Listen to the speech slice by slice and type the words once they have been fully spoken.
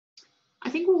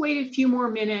think we'll wait a few more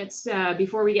minutes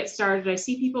before we get started. I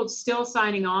see people still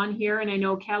signing on here, and I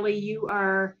know, Kelly, you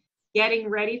are getting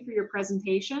ready for your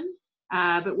presentation,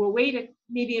 but we'll wait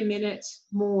maybe a minute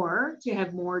more to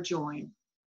have more join.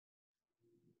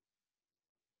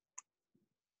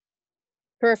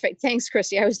 Perfect. Thanks,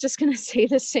 Christy. I was just going to say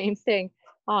the same thing.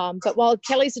 But while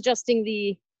Kelly's adjusting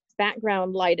the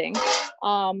background lighting,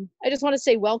 I just want to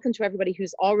say welcome to everybody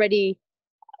who's already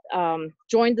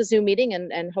joined the Zoom meeting,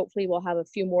 and hopefully we'll have a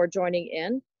few more joining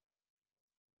in.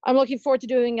 I'm looking forward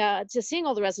to seeing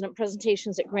all the resident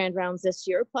presentations at Grand Rounds this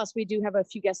year. Plus, we do have a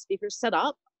few guest speakers set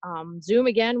up. Zoom,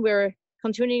 again, we're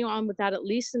continuing on with that at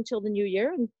least until the new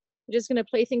year, and we're just going to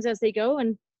play things as they go.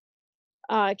 And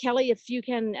Kelly, if you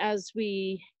can, as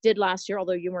we did last year,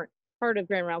 although you weren't part of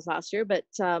Grand Rounds last year, but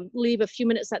leave a few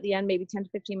minutes at the end, maybe 10 to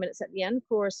 15 minutes at the end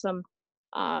for some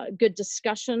good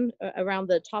discussion around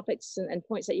the topics and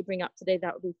points that you bring up today,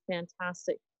 that would be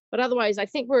fantastic. But otherwise, I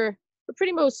think we're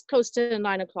pretty most close to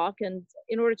 9 o'clock, and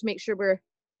in order to make sure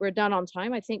we're done on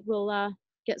time, I think we'll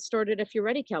get started if you're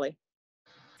ready, Kelly.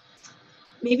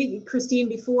 Maybe, Christine,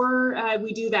 before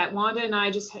we do that, Wanda and I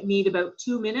just need about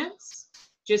 2 minutes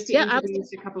just to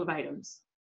introduce a couple of items.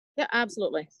 Yeah,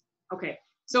 absolutely. Okay.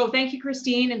 So thank you,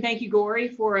 Christine, and thank you, Gori,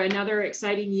 for another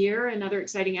exciting year, another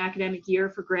exciting academic year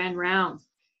for Grand Rounds.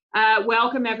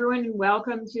 Welcome, everyone, and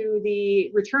welcome to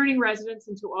the returning residents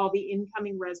and to all the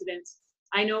incoming residents.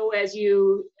 I know as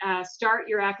you start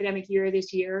your academic year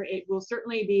this year, it will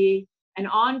certainly be an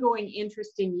ongoing,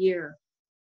 interesting year.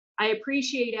 I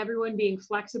appreciate everyone being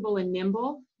flexible and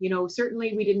nimble. You know,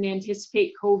 certainly we didn't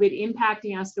anticipate COVID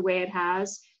impacting us the way it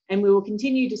has, and we will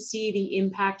continue to see the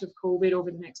impact of COVID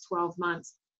over the next 12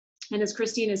 months. And as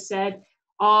Christine has said,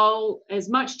 as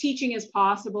much teaching as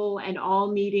possible and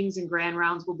all meetings and Grand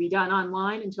Rounds will be done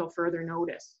online until further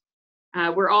notice.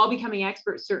 We're all becoming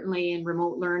experts, certainly, in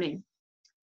remote learning.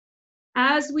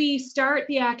 As we start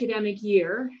the academic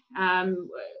year, a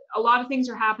lot of things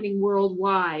are happening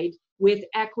worldwide with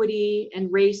equity and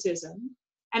racism.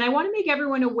 And I want to make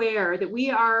everyone aware that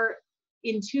we are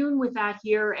in tune with that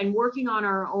here and working on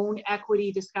our own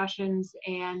equity discussions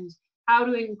and how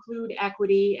to include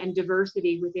equity and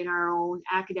diversity within our own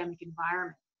academic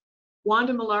environment.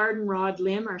 Wanda Millard and Rod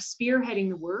Lim are spearheading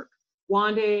the work.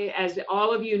 Wanda, as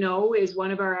all of you know, is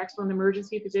one of our excellent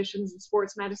emergency physicians and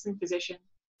sports medicine physicians,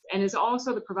 and is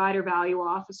also the provider value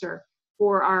officer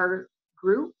for our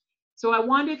group. So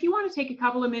Wanda, if you want to take a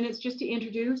couple of minutes just to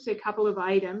introduce a couple of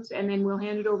items, and then we'll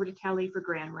hand it over to Kelly for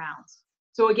Grand Rounds.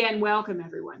 So again, welcome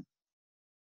everyone.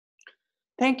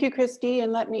 Thank you, Christy,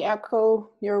 and let me echo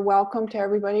your welcome to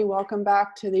everybody. Welcome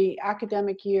back to the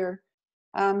academic year.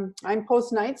 I'm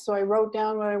post-night, so I wrote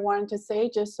down what I wanted to say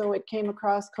just so it came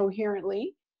across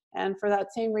coherently. And for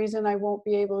that same reason, I won't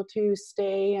be able to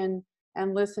stay and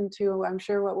listen to, I'm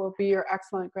sure, what will be your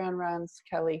excellent Grand Rounds,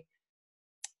 Kelly.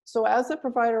 So as a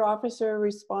provider officer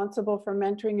responsible for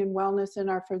mentoring and wellness in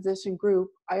our physician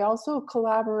group, I also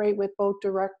collaborate with both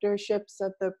directorships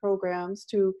of the programs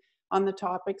on the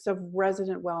topics of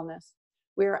resident wellness.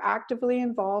 We are actively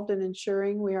involved in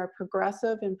ensuring we are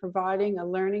progressive in providing a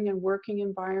learning and working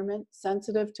environment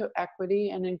sensitive to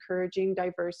equity and encouraging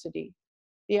diversity.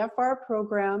 The FR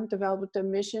program developed a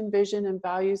mission, vision, and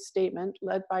values statement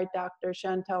led by Dr.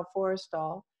 Chantal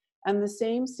Forrestal, and the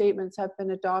same statements have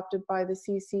been adopted by the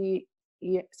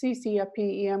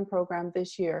CCFP-EM program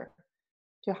this year.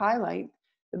 To highlight,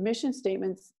 the mission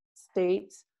statement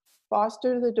states,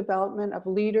 foster the development of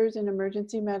leaders in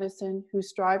emergency medicine who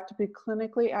strive to be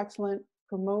clinically excellent,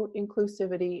 promote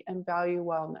inclusivity, and value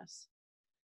wellness.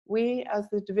 We, as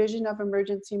the Division of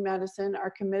Emergency Medicine,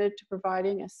 are committed to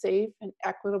providing a safe and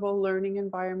equitable learning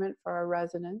environment for our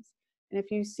residents. And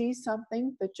if you see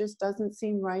something that just doesn't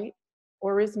seem right,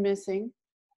 or is missing,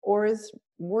 or is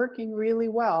working really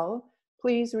well,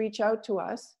 please reach out to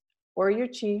us, or your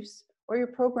chiefs, or your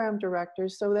program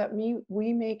directors, so that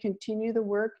we may continue the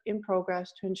work in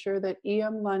progress to ensure that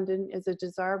EM London is a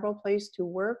desirable place to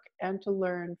work and to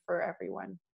learn for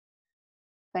everyone.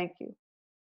 Thank you.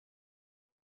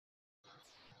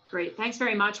 Great, thanks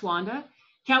very much, Wanda.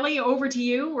 Kelly, over to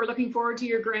you. We're looking forward to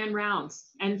your Grand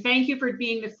Rounds. And thank you for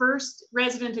being the first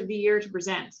resident of the year to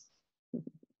present.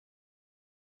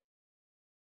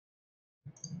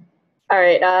 All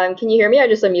right, can you hear me? I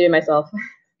just unmuted myself.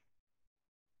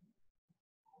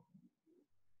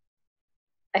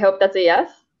 I hope that's a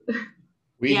yes.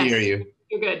 We hear you.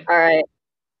 You're good. All right.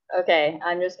 Okay,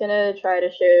 I'm just gonna try to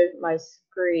share my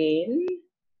screen.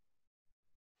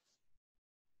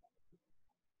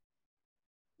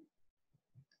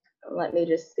 Let me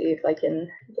just see if I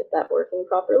can get that working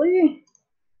properly.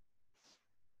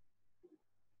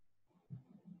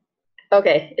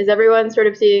 Okay, is everyone sort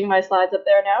of seeing my slides up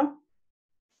there now?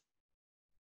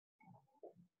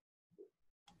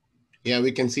 Yeah,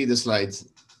 we can see the slides.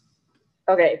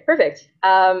 Okay, perfect.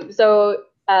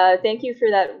 Thank you for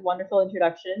that wonderful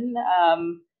introduction.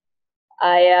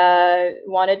 I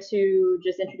wanted to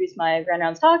just introduce my Grand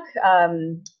Rounds talk.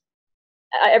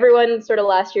 Everyone sort of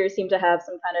last year seemed to have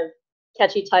some kind of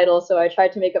catchy title, so I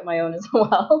tried to make up my own as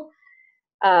well.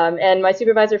 And my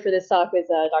supervisor for this talk was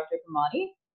Dr. Kamani.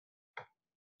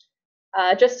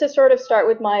 Just to sort of start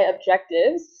with my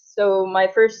objectives. So my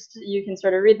first, you can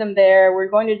sort of read them there. We're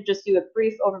going to just do a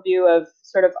brief overview of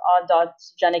sort of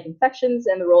odontogenic infections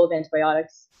and the role of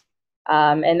antibiotics.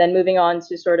 And then moving on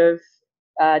to sort of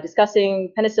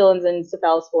discussing penicillins and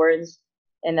cephalosporins,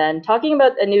 and then talking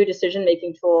about a new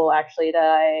decision-making tool actually that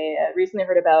I recently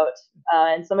heard about,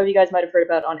 and some of you guys might have heard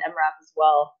about on MRAP as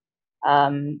well,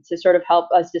 to sort of help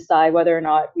us decide whether or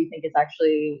not we think it's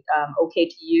actually okay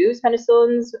to use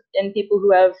penicillins in people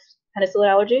who have penicillin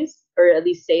allergies, or at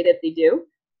least say that they do.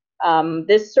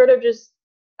 This sort of just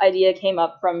idea came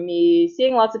up from me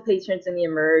seeing lots of patients in the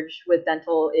emerge with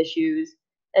dental issues,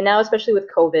 and now especially with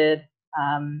COVID,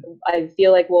 I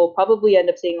feel like we'll probably end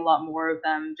up seeing a lot more of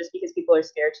them just because people are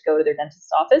scared to go to their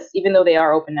dentist's office, even though they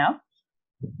are open now.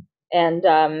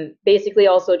 And basically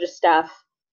also just staff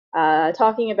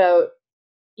talking about,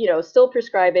 you know, still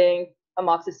prescribing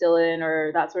amoxicillin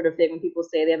or that sort of thing when people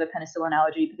say they have a penicillin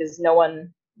allergy because no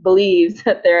one believes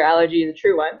that their allergy is a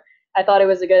true one. I thought it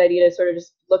was a good idea to sort of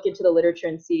just look into the literature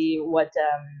and see what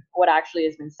actually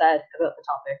has been said about the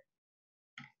topic.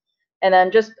 And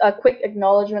then just a quick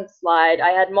acknowledgement slide. I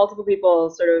had multiple people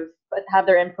sort of have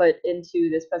their input into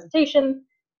this presentation.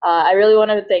 I really want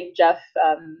to thank Jeff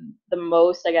the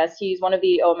most, I guess. He's one of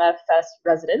the OMFS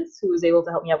residents who was able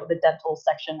to help me out with the dental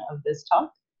section of this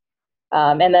talk.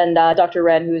 And then Dr.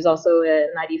 Wren, who is also an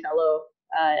ID fellow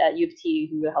at U of T,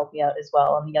 who helped me out as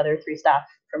well, and the other 3 staff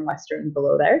from Western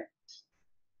below there.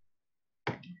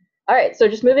 All right, so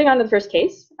just moving on to the first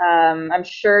case. I'm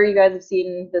sure you guys have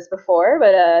seen this before,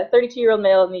 but a 32-year-old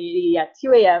male in the ED at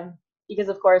 2 a.m., because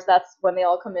of course that's when they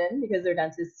all come in because their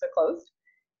dentists are closed.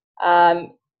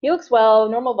 He looks well,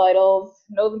 normal vitals,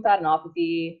 no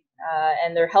lymphadenopathy,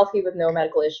 and they're healthy with no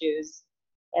medical issues.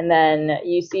 And then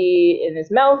you see in his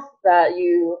mouth that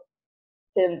you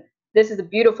can, this is a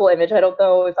beautiful image. I don't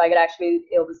know if I could actually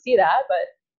be able to see that, but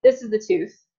this is the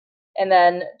tooth. And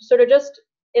then sort of just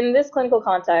in this clinical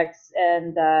context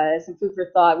and some food for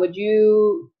thought, would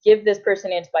you give this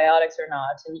person antibiotics or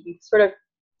not? And you can sort of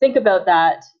think about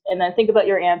that and then think about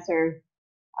your answer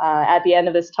at the end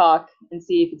of this talk and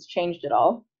see if it's changed at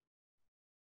all.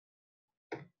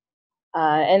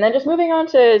 And then just moving on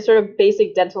to sort of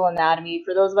basic dental anatomy,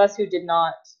 for those of us who did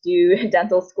not do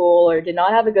dental school or did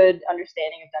not have a good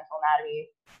understanding of dental anatomy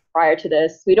prior to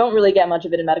this, we don't really get much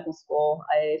of it in medical school,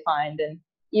 I find. And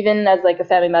even as like a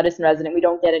family medicine resident, we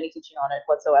don't get any teaching on it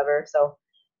whatsoever. So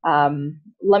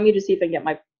let me just see if I can get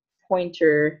my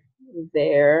pointer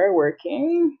there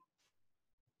working.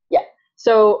 Yeah,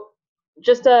 so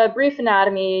just a brief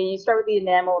anatomy. You start with the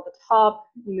enamel at the top,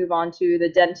 you move on to the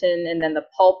dentin and then the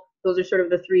pulp. Those are sort of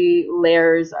the 3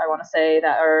 layers, I want to say,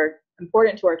 that are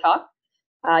important to our talk.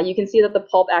 You can see that the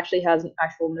pulp actually has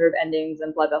actual nerve endings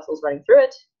and blood vessels running through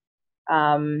it.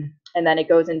 And then it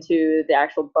goes into the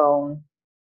actual bone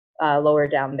lower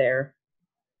down there.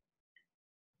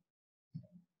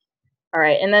 All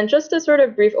right, and then just a sort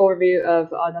of brief overview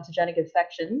of odontogenic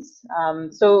infections.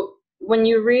 So when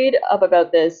you read up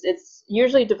about this, it's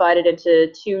usually divided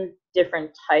into 2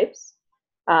 different types,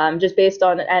 just based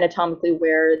on anatomically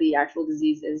where the actual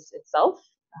disease is itself.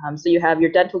 So you have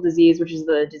your dental disease, which is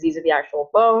the disease of the actual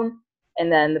bone, and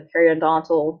then the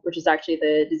periodontal, which is actually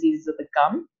the diseases of the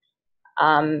gum.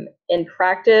 In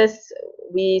practice,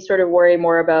 we sort of worry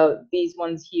more about these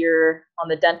ones here on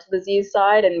the dental disease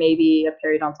side and maybe a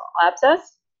periodontal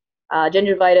abscess.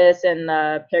 Gingivitis and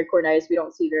pericorditis we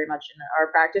don't see very much in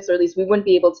our practice, or at least we wouldn't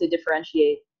be able to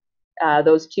differentiate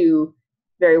those 2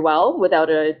 very well without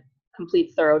a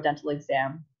complete thorough dental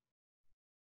exam.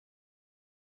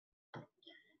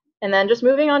 And then just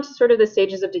moving on to sort of the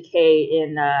stages of decay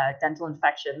in dental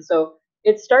infection. So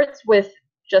it starts with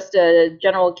just a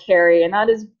general carie, and that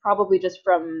is probably just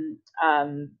from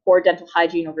poor dental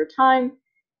hygiene over time,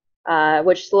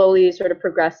 which slowly sort of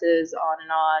progresses on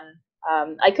and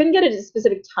on. I couldn't get a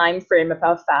specific time frame of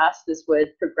how fast this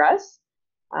would progress.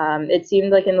 It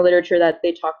seemed like in the literature that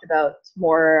they talked about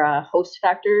more host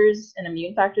factors and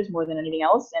immune factors more than anything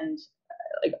else, and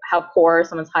like how poor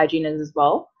someone's hygiene is as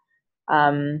well.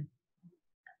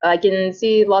 I can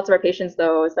see lots of our patients,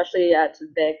 though, especially at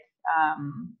Vic,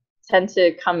 tend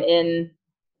to come in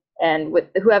and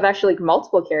who have actually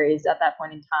multiple caries at that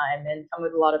point in time and come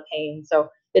with a lot of pain. So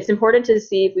it's important to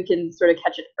see if we can sort of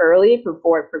catch it early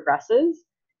before it progresses.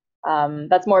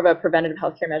 That's more of a preventative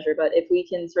healthcare measure, but if we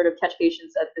can sort of catch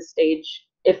patients at this stage,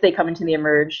 if they come into the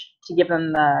emerge, to give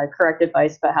them correct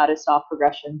advice about how to stop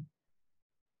progression.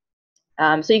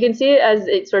 So you can see as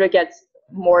it sort of gets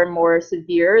more and more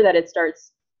severe that it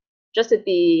starts just at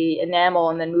the enamel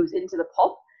and then moves into the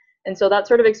pulp. And so that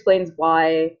sort of explains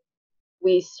why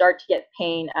we start to get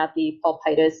pain at the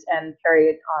pulpitis and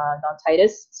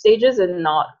periodontitis stages, and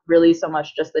not really so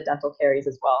much just the dental caries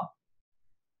as well.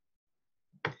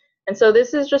 And so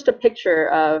this is just a picture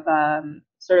of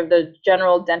sort of the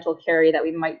general dental carie that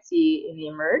we might see in the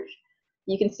emerge.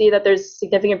 You can see that there's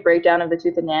significant breakdown of the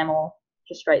tooth enamel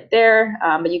just right there,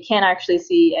 but you can't actually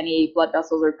see any blood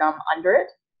vessels or gum under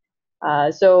it.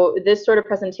 So this sort of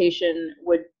presentation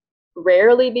would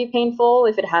rarely be painful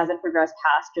if it hasn't progressed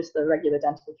past just the regular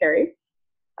dental carie.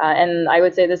 And I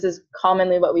would say this is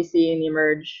commonly what we see in the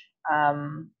emerge,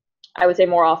 I would say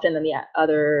more often than the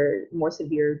other more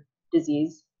severe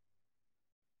disease.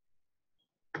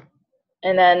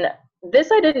 And then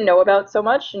this I didn't know about so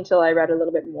much until I read a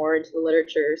little bit more into the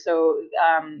literature. So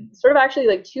sort of actually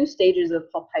like 2 stages of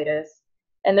pulpitis,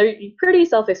 and they're pretty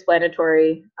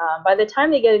self-explanatory. By the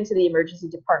time they get into the emergency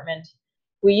department,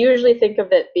 we usually think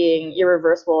of it being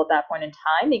irreversible at that point in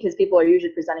time because people are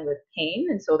usually presenting with pain,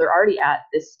 and so they're already at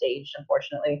this stage,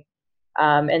 unfortunately.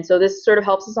 And so this sort of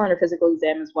helps us on our physical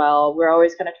exam as well. We're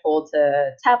always kind of told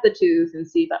to tap the tooth and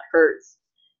see if that hurts.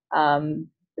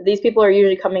 These people are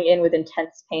usually coming in with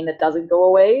intense pain that doesn't go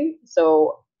away.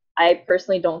 So I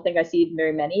personally don't think I see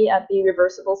very many at the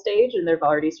reversible stage, and they've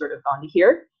already sort of gone to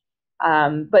here.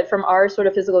 But from our sort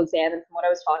of physical exam and from what I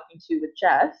was talking to with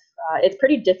Jeff, it's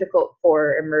pretty difficult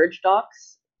for emerge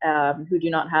docs who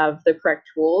do not have the correct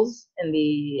tools in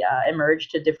the emerge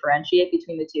to differentiate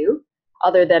between the two,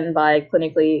 other than by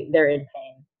clinically they're in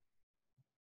pain.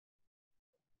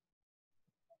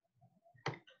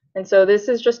 And so this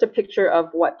is just a picture of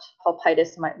what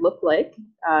pulpitis might look like.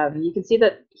 You can see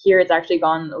that here it's actually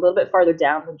gone a little bit farther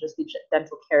down than just the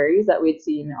dental caries that we'd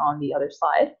seen on the other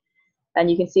slide. And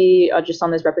you can see just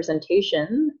on this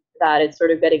representation that it's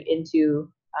sort of getting into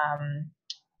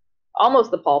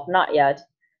almost the pulp, not yet.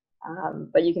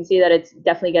 But you can see that it's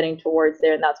definitely getting towards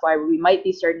there, and that's why we might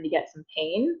be starting to get some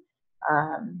pain.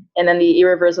 And then the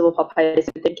irreversible pulpitis,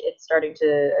 I think it's starting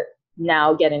to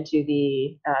now get into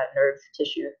the nerve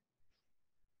tissue.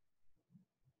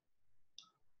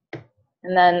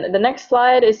 And then the next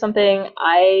slide is something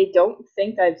I don't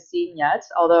think I've seen yet,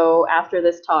 although after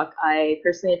this talk, I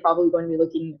personally am probably going to be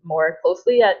looking more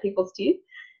closely at people's teeth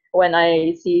when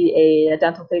I see a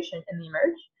dental patient in the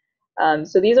emerge.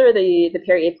 So these are the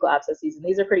periapical abscesses, and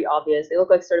these are pretty obvious. They look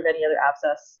like sort of any other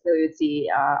abscess that we would see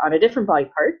on a different body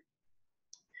part.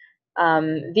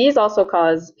 These also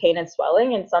cause pain and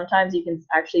swelling, and sometimes you can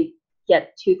actually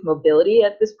get tooth mobility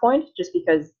at this point just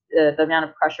because the amount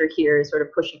of pressure here is sort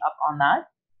of pushing up on that.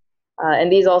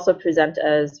 And these also present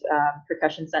as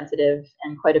percussion sensitive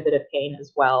and quite a bit of pain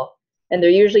as well. And they're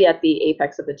usually at the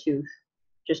apex of the tooth,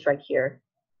 just right here.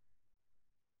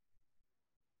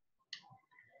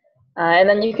 And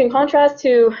then you can contrast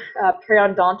to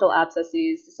periodontal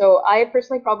abscesses. So I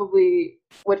personally probably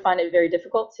would find it very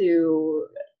difficult to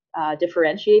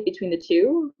differentiate between the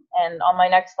two. And on my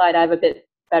next slide, I have a bit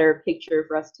better picture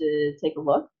for us to take a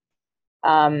look.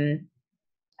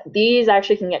 These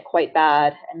actually can get quite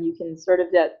bad, and you can sort of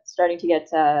starting to get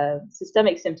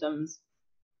systemic symptoms.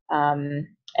 And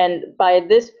by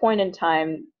this point in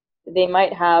time, they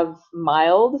might have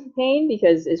mild pain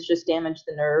because it's just damaged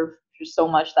the nerve so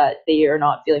much that they are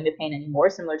not feeling the pain anymore,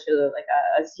 similar to like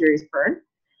a serious burn.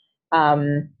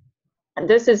 And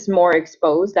this is more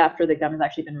exposed after the gum has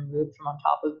actually been removed from on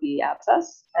top of the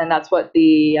abscess, and that's what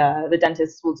the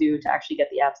dentists will do to actually get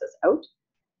the abscess out.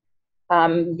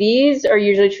 These are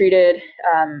usually treated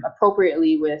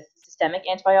appropriately with systemic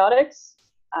antibiotics,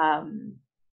 and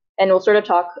we'll sort of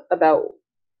talk about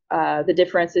the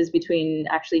differences between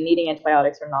actually needing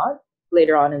antibiotics or not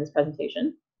later on in this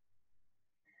presentation.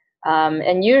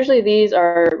 And usually these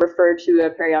are referred to a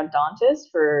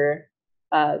periodontist for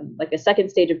like a second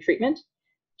stage of treatment.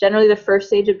 Generally, the first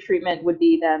stage of treatment would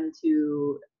be them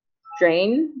to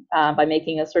drain by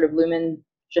making a sort of lumen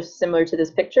just similar to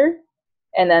this picture.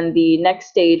 And then the next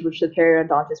stage, which the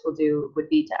periodontist will do, would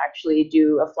be to actually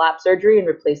do a flap surgery and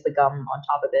replace the gum on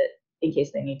top of it in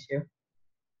case they need to.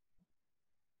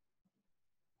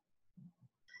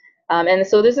 And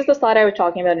so this is the slide I was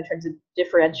talking about in terms of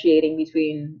differentiating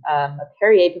between a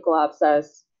periapical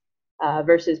abscess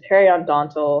versus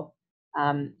periodontal.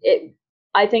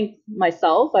 I think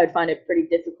myself, I'd find it pretty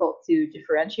difficult to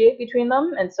differentiate between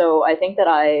them. And so I think that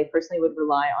I personally would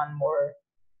rely on more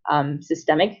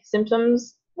systemic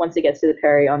symptoms once it gets to the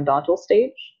periodontal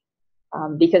stage,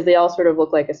 because they all sort of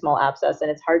look like a small abscess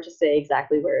and it's hard to say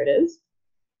exactly where it is.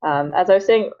 As I was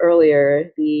saying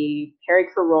earlier, the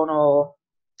pericoronal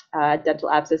dental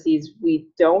abscesses we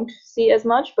don't see as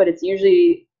much, but it's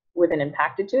usually with an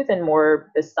impacted tooth and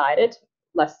more beside it,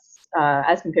 less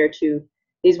as compared to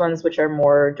these ones which are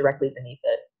more directly beneath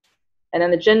it. And then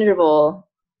the gingival,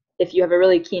 if you have a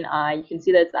really keen eye, you can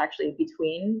see that it's actually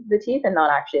between the teeth and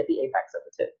not actually at the apex of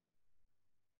the tooth.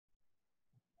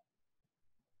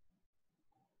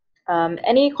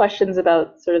 Any questions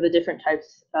about sort of the different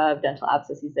types of dental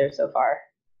abscesses there so far?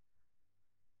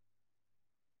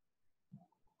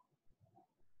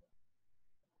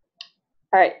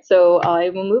 All right, so I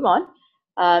will move on.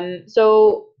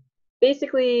 So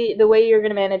basically, the way you're going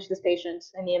to manage this patient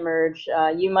in the emerge,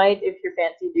 you might, if you're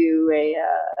fancy, do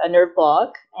a nerve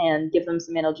block and give them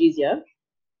some analgesia.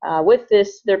 With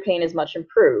this, their pain is much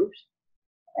improved.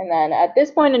 And then at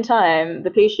this point in time, the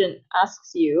patient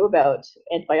asks you about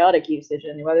antibiotic usage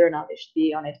and whether or not they should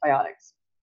be on antibiotics.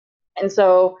 And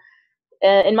so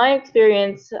in my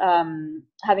experience,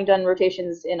 having done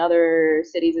rotations in other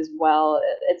cities as well,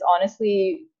 it's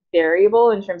honestly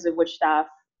variable in terms of which staff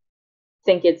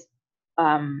think it's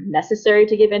necessary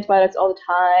to give antibiotics all the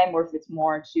time, or if it's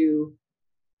more to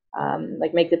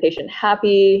like make the patient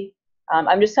happy.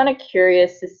 I'm just kind of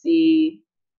curious to see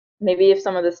maybe if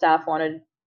some of the staff want to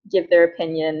give their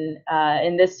opinion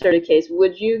in this sort of case.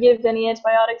 Would you give any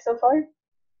antibiotics so far?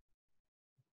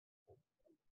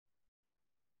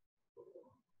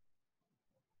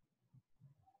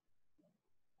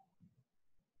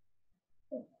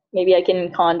 Maybe I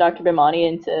can con Dr. Bimani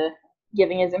into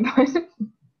giving his input.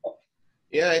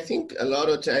 Yeah, I think a lot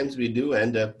of times we do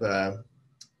end up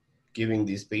giving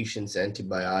these patients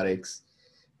antibiotics,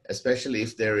 especially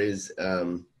if there is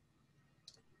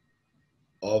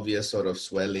obvious sort of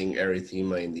swelling,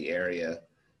 erythema in the area.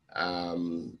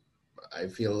 I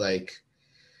feel like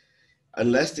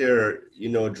unless they're,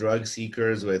 drug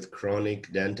seekers with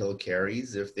chronic dental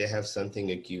caries, if they have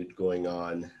something acute going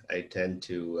on, I tend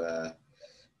to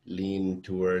lean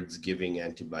towards giving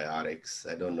antibiotics.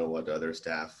 I don't know what other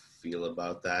staff feel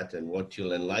about that and what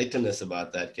you'll enlighten us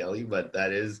about that, Kelly, but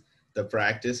that is the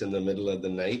practice in the middle of the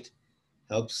night.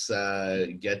 Helps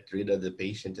get rid of the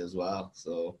patient as well.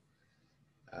 So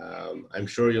I'm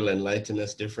sure you'll enlighten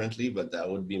us differently, but that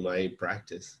would be my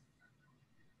practice.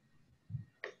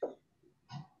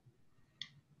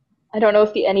 I don't know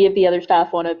if any of the other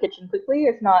staff want to pitch in quickly.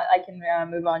 If not, I can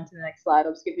move on to the next slide.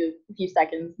 I'll just give you a few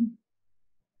seconds.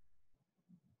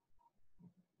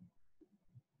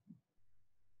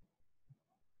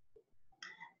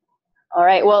 All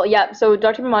right, well, yeah, so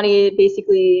Dr. Bimani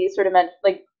basically sort of meant,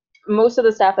 like, most of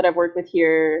the staff that I've worked with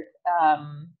here,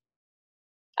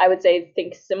 I would say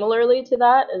think similarly to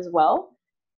that as well.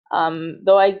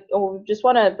 Though I just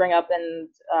want to bring up, and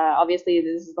obviously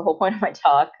this is the whole point of my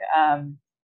talk,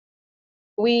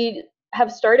 we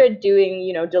have started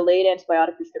doing, delayed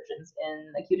antibiotic prescriptions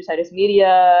in acute otitis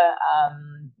media,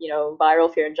 viral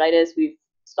pharyngitis. We've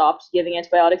stopped giving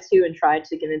antibiotics to and tried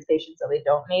to convince patients that they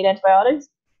don't need antibiotics.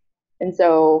 And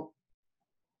so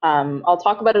I'll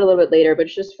talk about it a little bit later, but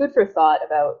it's just food for thought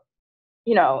about,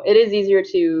 it is easier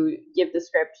to give the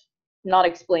script, not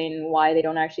explain why they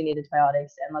don't actually need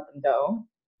antibiotics and let them go.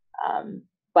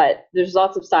 But there's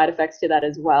lots of side effects to that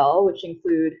as well, which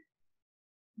include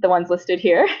the ones listed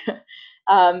here.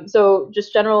 So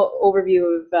just general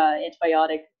overview of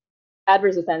antibiotic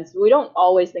adverse events, we don't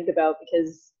always think about,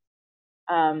 because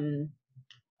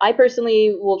I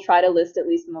personally will try to list at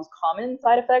least the most common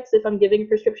side effects if I'm giving a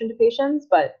prescription to patients,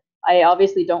 but I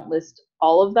obviously don't list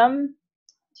all of them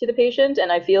to the patient.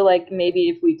 And I feel like maybe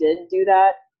if we did do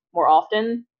that more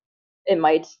often, it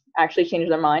might actually change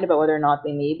their mind about whether or not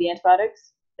they need the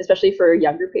antibiotics, especially for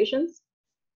younger patients.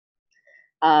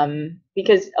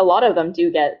 Because a lot of them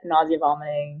do get nausea,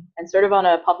 vomiting, and sort of on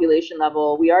a population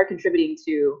level, we are contributing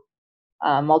to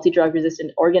multi-drug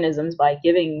resistant organisms by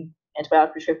giving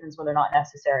antibiotic prescriptions when they're not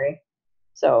necessary.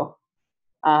 So,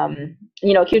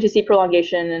 QTC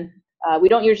prolongation, we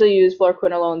don't usually use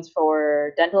fluoroquinolones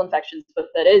for dental infections, but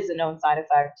that is a known side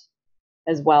effect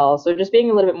as well. So just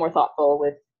being a little bit more thoughtful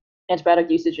with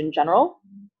antibiotic usage in general.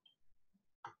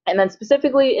 And then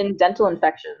specifically in dental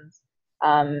infections.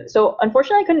 So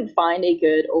unfortunately, I couldn't find a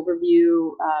good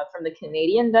overview from the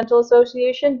Canadian Dental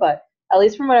Association, but at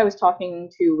least from what I was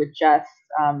talking to with Jeff,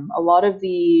 a lot of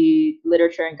the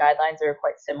literature and guidelines are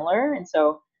quite similar. And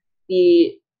so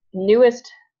the newest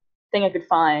thing I could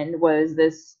find was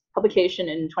this publication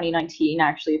in 2019,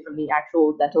 actually, from the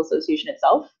actual Dental Association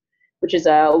itself, which is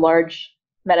a large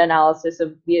meta-analysis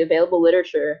of the available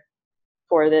literature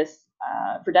for this,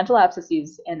 for dental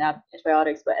abscesses and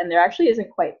antibiotics. And there actually isn't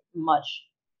quite much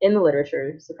in the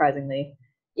literature, surprisingly,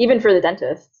 even for the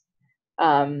dentists.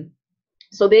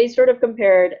 So they sort of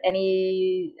compared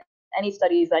any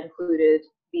studies that included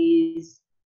these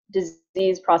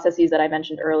disease processes that I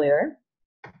mentioned earlier.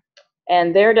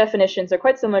 And their definitions are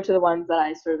quite similar to the ones that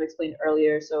I sort of explained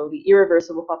earlier. So the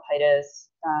irreversible pulpitis,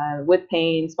 with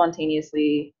pain,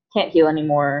 spontaneously, can't heal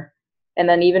anymore. And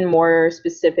then even more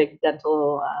specific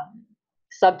dental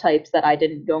subtypes that I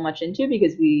didn't go much into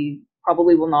because we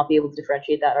probably will not be able to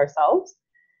differentiate that ourselves.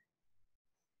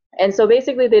 And so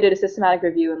basically they did a systematic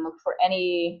review and looked for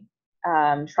any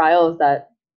trials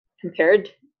that compared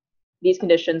these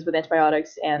conditions with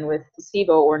antibiotics and with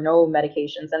placebo or no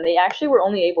medications. And they actually were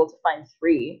only able to find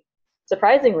 3,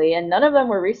 surprisingly, and none of them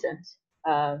were recent.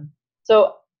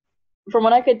 So from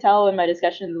what I could tell in my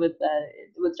discussions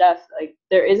with Jeff, like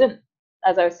there isn't,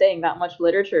 as I was saying, that much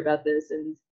literature about this.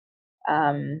 And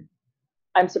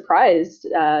I'm surprised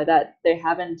that they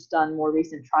haven't done more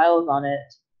recent trials on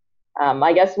it.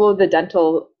 I guess with the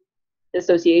Dental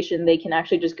Association, they can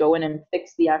actually just go in and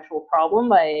fix the actual problem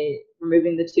by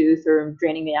removing the tooth or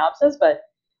draining the abscess, but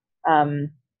and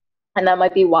that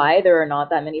might be why there are not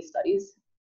that many studies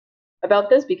about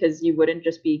this, because you wouldn't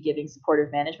just be giving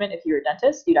supportive management if you're a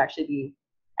dentist, you'd actually be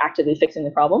actively fixing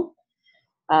the problem.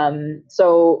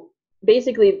 So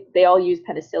basically they all use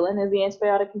penicillin as the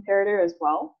antibiotic comparator as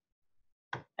well.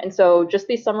 And so just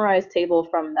the summarized table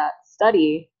from that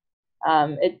study,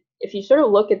 if you sort of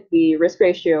look at the risk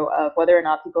ratio of whether or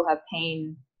not people have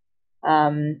pain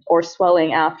or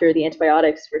swelling after the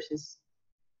antibiotics versus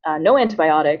no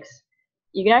antibiotics,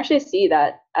 you can actually see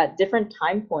that at different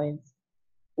time points,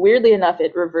 weirdly enough,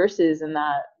 it reverses in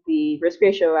that the risk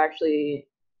ratio actually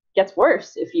gets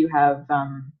worse if you have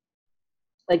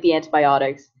like the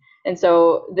antibiotics. And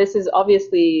so this is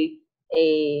obviously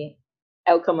a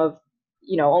outcome of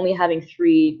only having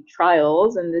 3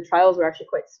 trials, and the trials were actually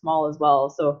quite small as well.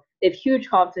 So they have huge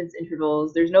confidence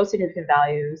intervals. There's no significant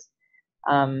values.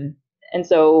 And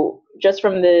so just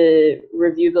from the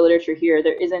review of the literature here,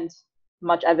 there isn't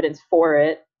much evidence for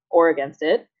it or against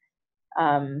it.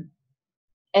 And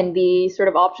the sort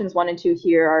of options 1 and 2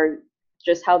 here are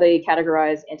just how they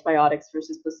categorize antibiotics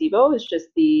versus placebo. It's just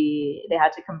they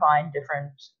had to combine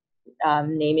different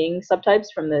naming subtypes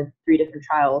from the 3 different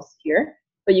trials here.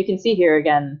 But you can see here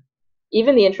again,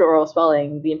 even the intraoral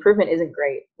swelling, the improvement isn't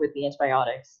great with the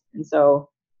antibiotics. And so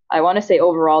I want to say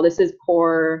overall, this is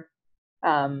poor,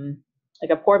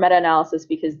 like a poor meta-analysis,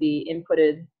 because the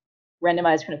inputted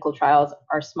randomized clinical trials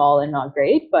are small and not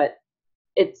great, but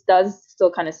it does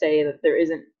still kind of say that there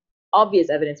isn't obvious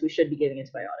evidence we should be giving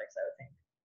antibiotics, I would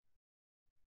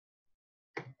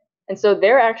think. And so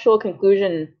their actual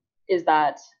conclusion is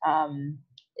that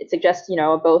it suggests,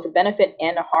 both a benefit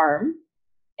and a harm.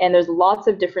 And there's lots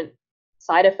of different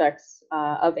side effects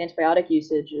of antibiotic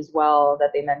usage as well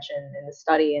that they mentioned in the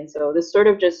study. And so this sort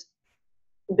of just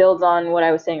builds on what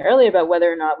I was saying earlier about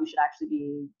whether or not we should actually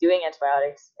be doing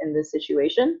antibiotics in this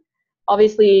situation.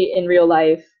 Obviously, in real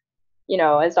life,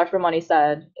 as Dr. Ramani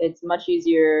said, it's much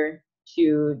easier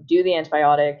to do the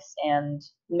antibiotics, and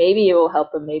maybe it will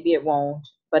help them, maybe it won't,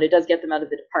 but it does get them out of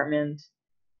the department.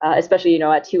 Especially,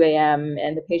 at 2 a.m.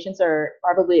 And the patients are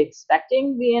probably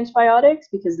expecting the antibiotics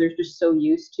because they're just so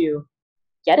used to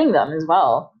getting them as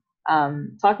well.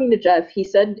 Talking to Jeff, he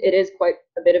said it is quite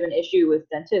a bit of an issue with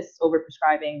dentists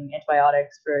overprescribing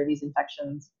antibiotics for these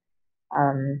infections.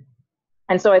 And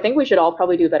so I think we should all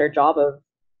probably do a better job of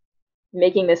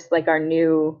making this like our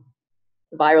new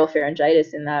viral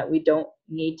pharyngitis, in that we don't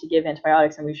need to give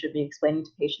antibiotics and we should be explaining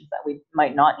to patients that we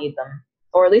might not need them,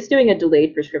 or at least doing a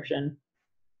delayed prescription.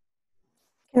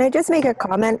 Can I just make a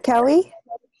comment, Kelly?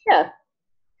 Yeah.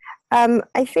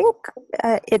 I think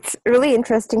it's really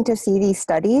interesting to see these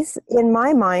studies. In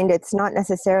my mind, it's not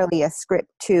necessarily a script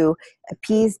to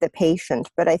appease the patient,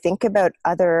 but I think about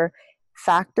other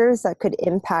factors that could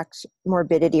impact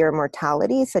morbidity or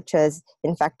mortality, such as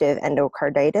infective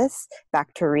endocarditis,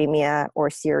 bacteremia, or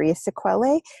serious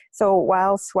sequelae. So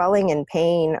while swelling and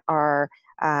pain are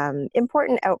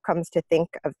important outcomes to think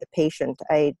of the patient,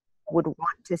 I would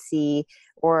want to see,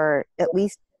 or at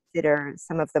least consider,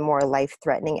 some of the more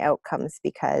life-threatening outcomes,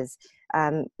 because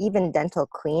even dental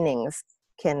cleanings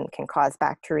can cause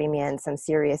bacteremia and some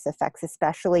serious effects,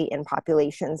 especially in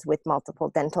populations with multiple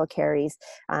dental caries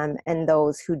and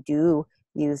those who do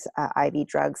use IV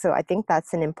drugs. So I think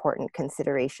that's an important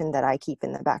consideration that I keep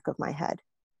in the back of my head.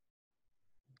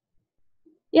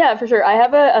 Yeah, for sure. I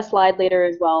have a slide later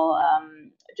as well,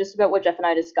 just about what Jeff and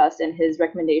I discussed and his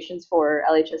recommendations for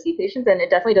LHSE patients. And it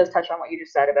definitely does touch on what you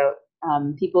just said about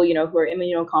people, you know, who are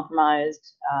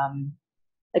immunocompromised,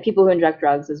 like people who inject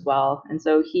drugs as well. And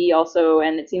so he also,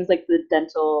 and it seems like the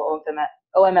dental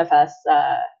OMFS,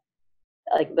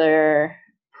 like their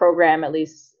program at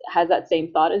least has that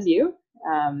same thought as you.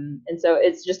 And so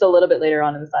it's just a little bit later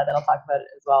on in the slide that I'll talk about it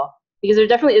as well, because there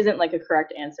definitely isn't like a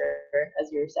correct answer,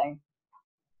 as you were saying.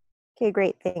 Okay,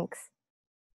 great, thanks.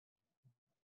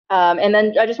 And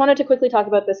then I just wanted to quickly talk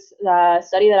about this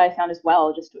study that I found as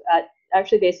well, just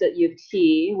actually based at U of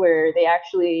T, where they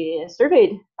actually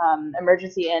surveyed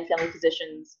emergency and family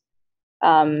physicians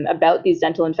about these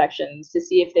dental infections to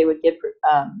see if they would give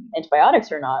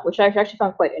antibiotics or not, which I actually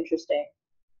found quite interesting.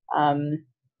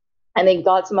 And they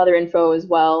got some other info as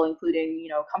well, including, you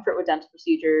know, comfort with dental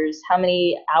procedures, how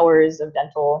many hours of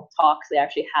dental talks they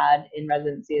actually had in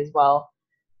residency as well.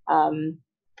 And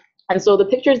so the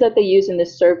pictures that they used in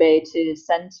this survey to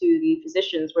send to the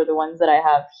physicians were the ones that I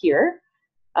have here.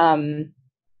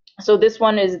 So this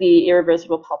one is the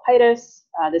irreversible pulpitis.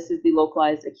 This is the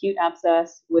localized acute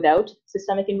abscess without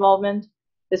systemic involvement.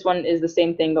 This one is the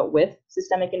same thing, but with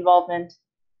systemic involvement.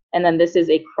 And then this is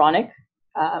a chronic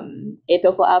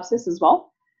apical abscess as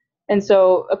well. And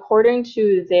so according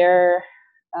to their,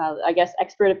 I guess,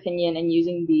 expert opinion and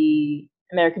using the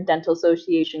American Dental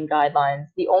Association guidelines,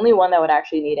 the only one that would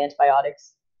actually need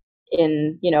antibiotics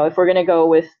in, you know, if we're going to go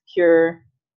with pure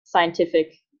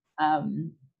scientific,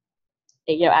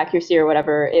 you know, accuracy or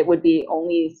whatever, it would be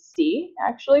only C,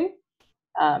 actually.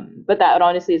 But that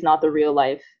honestly is not the real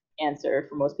life answer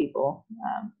for most people.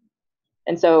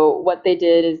 And so what they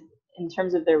did is, in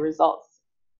terms of their results,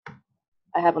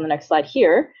 I have on the next slide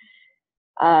here.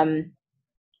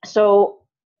 So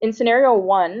in scenario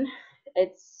 1,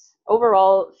 it's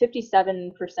overall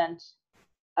 57%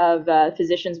 of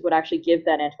physicians would actually give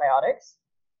that antibiotics.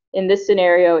 In this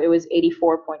scenario, it was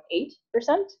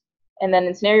 84.8%. And then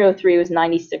in scenario 3, it was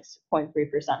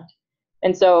 96.3%.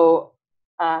 And so,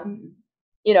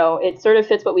 you know, it sort of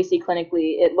fits what we see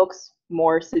clinically. It looks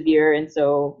more severe, and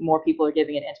so more people are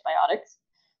giving it antibiotics.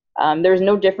 There's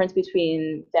no difference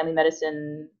between family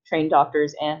medicine trained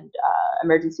doctors and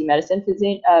emergency medicine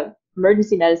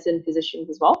physicians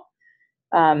as well.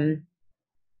 And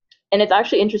it's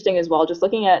actually interesting as well, just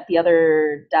looking at the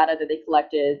other data that they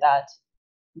collected, that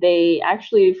they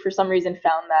actually, for some reason,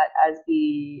 found that as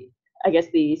the, I guess,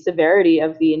 the severity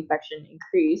of the infection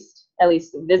increased, at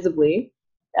least visibly,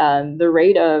 the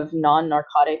rate of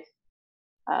non-narcotic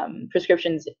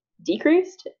prescriptions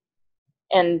decreased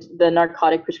and the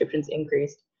narcotic prescriptions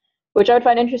increased, which I would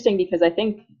find interesting, because I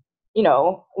think, you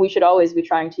know, we should always be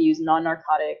trying to use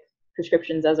non-narcotic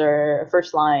prescriptions as our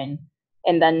first line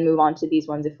and then move on to these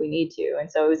ones if we need to.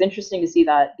 And so it was interesting to see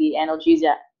that the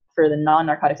analgesia for the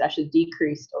non-narcotics actually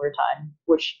decreased over time,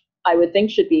 which I would think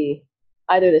should be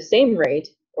either the same rate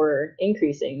or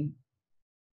increasing.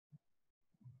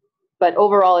 But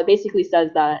overall, it basically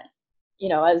says that, you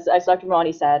know, as Dr.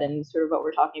 Mahoney said, and sort of what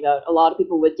we're talking about, a lot of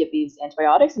people would give these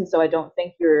antibiotics. And so I don't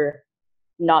think you're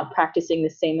not practicing the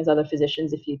same as other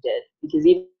physicians if you did, because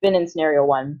even in scenario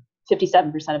 1,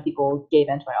 57% of people gave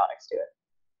antibiotics to it.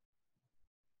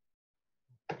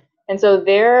 And so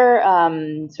their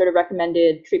sort of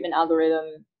recommended treatment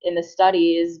algorithm in the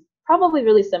study is probably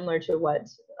really similar to what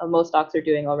most docs are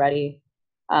doing already.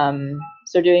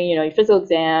 So doing, you know, your physical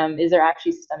exam, is there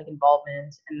actually systemic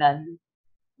involvement? And then,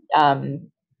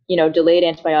 you know, delayed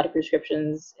antibiotic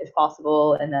prescriptions if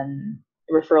possible, and then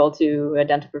referral to a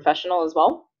dental professional as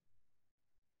well.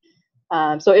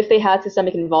 So if they had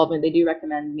systemic involvement, they do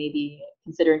recommend maybe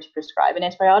considering to prescribe an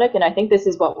antibiotic. And I think this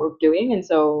is what we're doing. And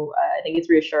so I think it's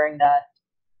reassuring that,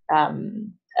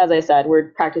 as I said,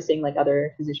 we're practicing like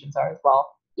other physicians are as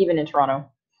well, even in Toronto.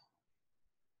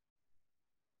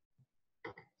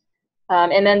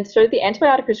 And then sort of the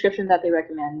antibiotic prescription that they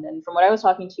recommend, and from what I was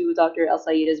talking to Dr. El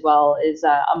Said as well, is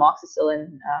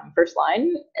amoxicillin first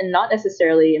line, and not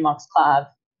necessarily amoxiclav,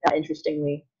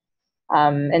 interestingly.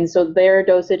 And so their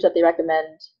dosage that they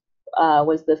recommend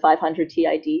was the 500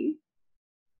 TID.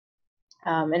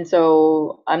 And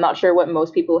so I'm not sure what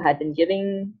most people had been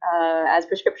giving as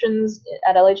prescriptions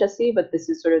at LHSC, but this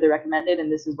is sort of the recommended, and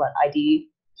this is what ID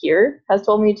here has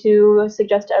told me to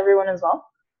suggest to everyone as well.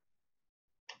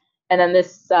 And then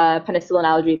this penicillin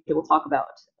allergy we'll talk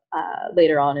about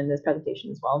later on in this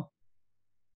presentation as well.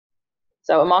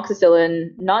 So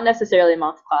amoxicillin, not necessarily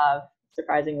amoxiclav,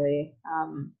 surprisingly,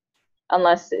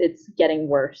 unless it's getting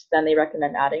worse, then they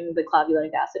recommend adding the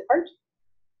clavulanic acid part.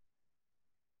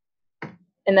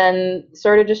 And then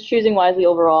sort of just choosing wisely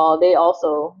overall, they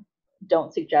also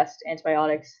don't suggest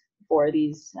antibiotics for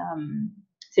these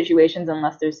situations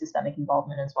unless there's systemic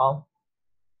involvement as well.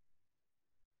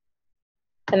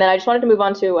 And then I just wanted to move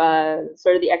on to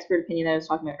sort of the expert opinion that I was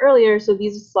talking about earlier. So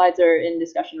these slides are in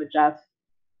discussion with Jeff.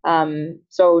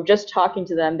 So just talking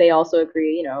to them, they also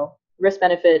agree, you know, risk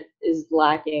benefit is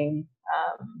lacking.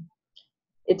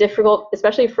 It's difficult,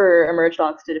 especially for emerge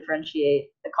docs, to differentiate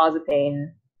the cause of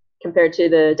pain compared to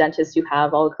the dentists who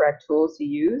have all the correct tools to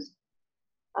use.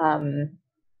 And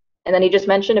then he just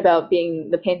mentioned about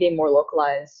the pain being more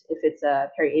localized if it's a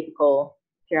periapical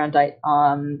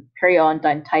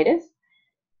periodontitis.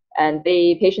 And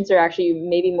the patients are actually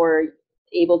maybe more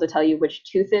able to tell you which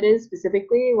tooth it is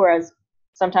specifically, whereas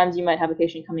sometimes you might have a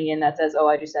patient coming in that says, oh,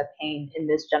 I just have pain in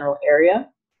this general area.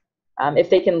 If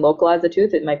they can localize the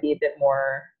tooth, it might be a bit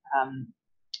more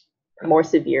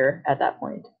severe at that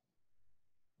point.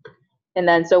 And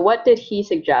then, so what did he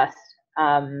suggest?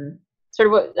 Sort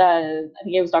of what I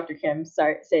think it was Dr. Kim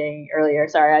saying earlier.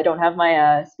 Sorry, I don't have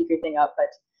my speaker thing up, but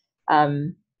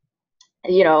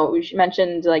you know, she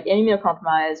mentioned like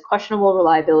immunocompromised, questionable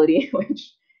reliability,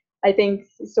 which I think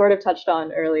sort of touched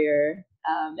on earlier,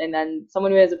 and then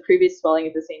someone who has a previous swelling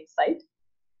at the same site.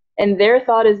 And their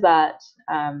thought is that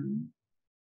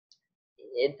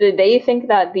they think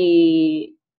that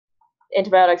the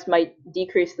antibiotics might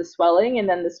decrease the swelling, and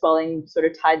then the swelling sort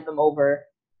of tied them over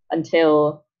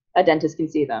until a dentist can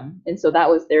see them. And so that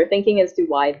was their thinking as to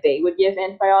why they would give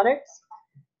antibiotics.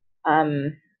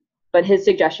 But his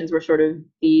suggestions were sort of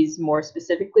these more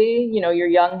specifically, you know, your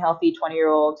young, healthy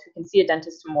 20-year-old who can see a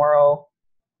dentist tomorrow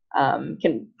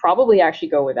can probably actually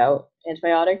go without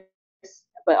antibiotics,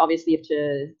 but obviously you have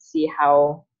to see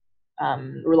how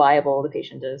reliable the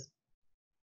patient is.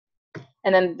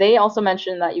 And then they also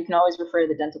mentioned that you can always refer to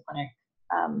the dental clinic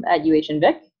at UH and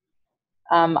Vic.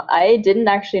 I didn't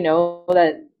actually know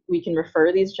that we can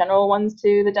refer these general ones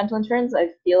to the dental interns. I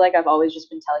feel like I've always just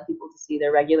been telling people to see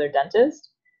their regular dentist.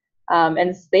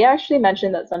 And they actually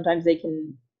mentioned that sometimes they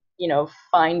can, you know,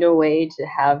 find a way to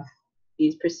have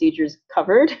these procedures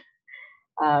covered.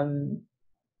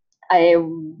 I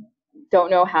don't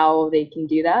know how they can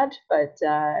do that, but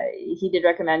he did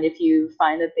recommend if you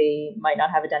find that they might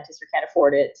not have a dentist or can't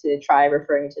afford it, to try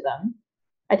referring to them.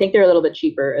 I think they're a little bit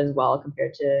cheaper as well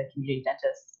compared to community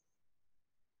dentists.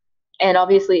 And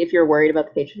obviously, if you're worried about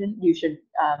the patient, you should,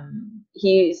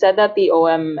 he said that the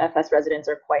OMFS residents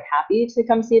are quite happy to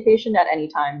come see a patient at any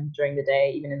time during the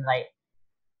day, even in the night.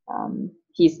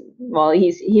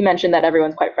 He mentioned that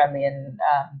everyone's quite friendly and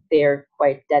they are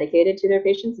quite dedicated to their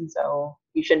patients, and so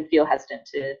you shouldn't feel hesitant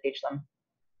to page them.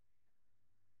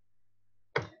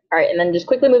 All right, and then just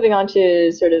quickly moving on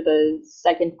to sort of the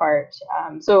second part.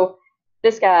 So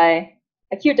this guy,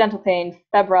 acute dental pain,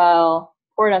 febrile,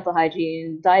 poor dental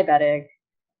hygiene, diabetic.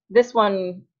 This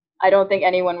one, I don't think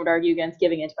anyone would argue against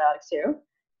giving antibiotics to.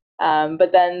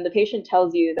 But then the patient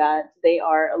tells you that they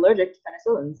are allergic to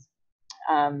penicillins.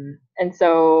 And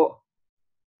so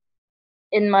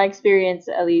in my experience,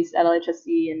 at least at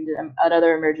LHSC and at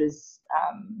other emerges,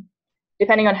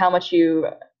 depending on how much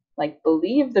you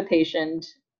believe the patient,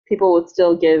 people would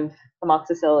still give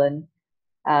amoxicillin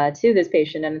to this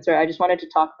patient. And so I just wanted to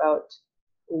talk about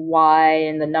why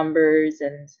and the numbers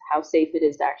and how safe it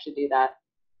is to actually do that.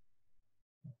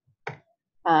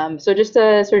 So just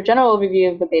a sort of general overview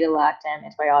of the beta-lactam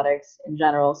antibiotics in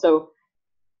general. So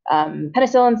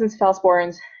penicillins and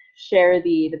cephalosporins share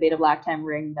the beta-lactam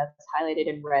ring that's highlighted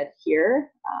in red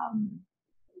here.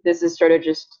 This is sort of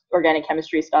just organic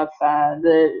chemistry stuff.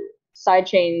 The side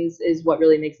chains is what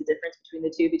really makes the difference between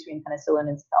the two, between penicillin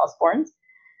and cephalosporins.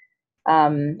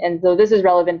 And so this is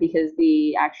relevant because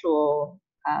the actual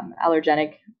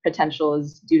allergenic potential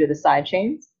is due to the side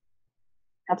chains.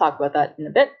 I'll talk about that in a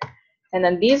bit. And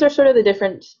then these are sort of the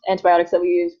different antibiotics that we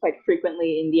use quite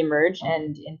frequently in the emerge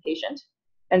and inpatient.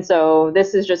 And so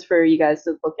this is just for you guys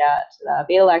to look at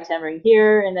beta-lactam ring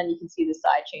here, and then you can see the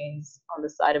side chains on the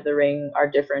side of the ring are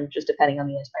different just depending on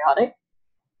the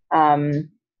antibiotic.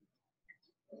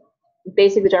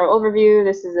 Basic general overview,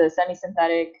 this is a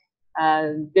semi-synthetic,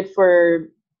 good for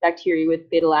bacteria with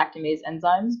beta-lactamase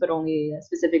enzymes, but only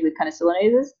specifically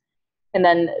penicillinases. And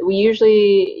then we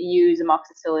usually use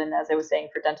amoxicillin, as I was saying,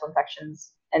 for dental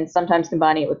infections, and sometimes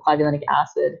combining it with clavulanic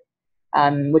acid,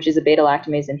 which is a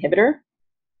beta-lactamase inhibitor.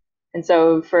 And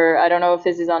so I don't know if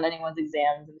this is on anyone's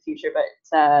exams in the future, but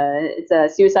it's a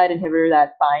suicide inhibitor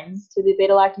that binds to the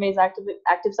beta-lactamase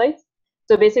active sites.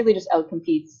 So basically just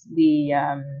outcompetes the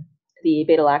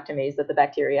beta-lactamase that the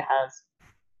bacteria has.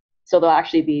 So there'll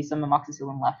actually be some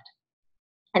amoxicillin left.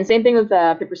 And same thing with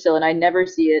piperacillin. I never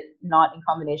see it not in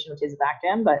combination with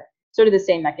tazobactam, but sort of the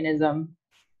same mechanism.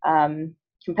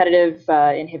 competitive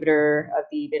inhibitor of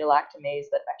the beta-lactamase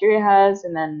that bacteria has,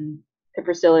 and then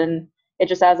piperacillin, it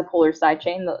just has a polar side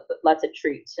chain that lets it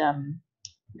treat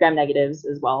gram-negatives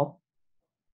as well.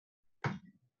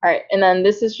 All right, and then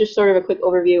this is just sort of a quick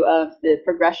overview of the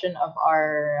progression of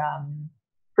our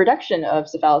production of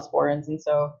cephalosporins. And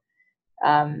so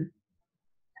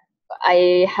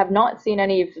I have not seen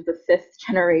any of the 5th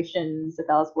generation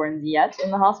cephalosporins yet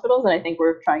in the hospitals, and I think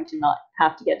we're trying to not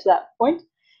have to get to that point.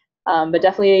 But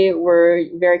definitely we're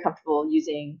very comfortable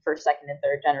using 1st, 2nd, and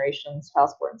 3rd generation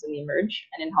cephalosporins in the emerge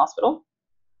and in hospital.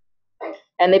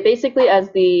 And they basically, as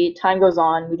the time goes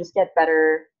on, we just get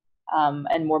better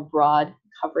and more broad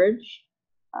coverage.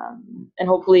 And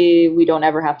hopefully we don't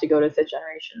ever have to go to 5th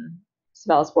generation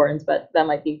cephalosporins, but that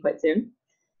might be quite soon.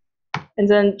 And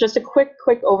then just a quick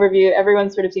overview.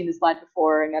 Everyone's sort of seen this slide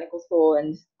before in medical school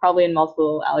and probably in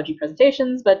multiple allergy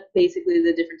presentations, but basically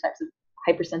the different types of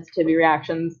hypersensitivity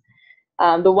reactions.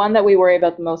 The one that we worry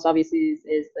about the most, obviously,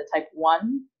 is the type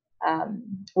 1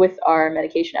 with our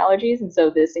medication allergies. And so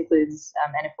this includes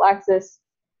anaphylaxis.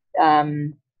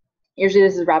 Usually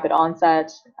this is rapid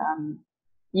onset.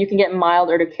 You can get mild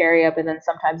urticaria, but then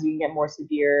sometimes you can get more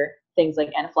severe things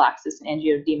like anaphylaxis and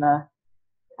angioedema.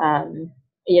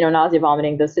 Nausea,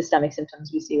 vomiting, those systemic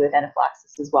symptoms we see with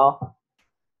anaphylaxis as well.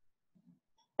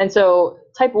 And so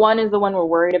type 1 is the one we're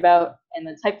worried about, and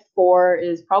then type 4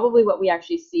 is probably what we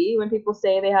actually see when people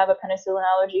say they have a penicillin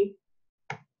allergy.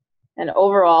 And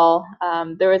overall,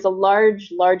 there was a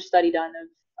large study done of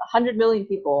 100 million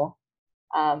people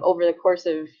over the course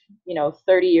of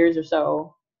 30 years or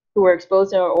so who were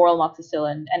exposed to oral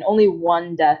amoxicillin, and only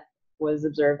 1 death was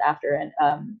observed after an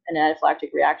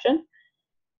anaphylactic reaction.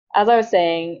 As I was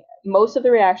saying, most of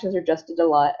the reactions are just a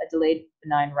delayed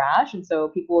benign rash, and so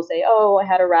people will say, "Oh, I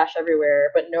had a rash everywhere,"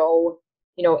 but no,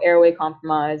 airway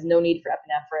compromise, no need for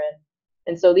epinephrine.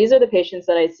 And so these are the patients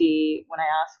that I see when I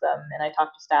ask them and I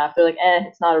talk to staff. They're like,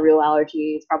 "It's not a real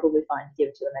allergy. It's probably fine to give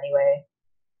it to them anyway."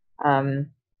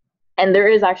 And there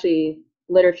is actually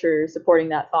literature supporting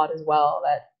that thought as well,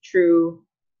 that true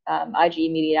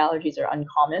IgE-mediated allergies are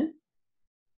uncommon.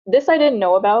 This I didn't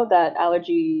know about, that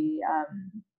allergy.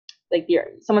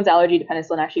 Someone's allergy to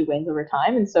penicillin actually wanes over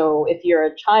time. And so if you're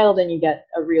a child and you get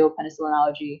a real penicillin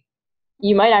allergy,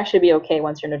 you might actually be okay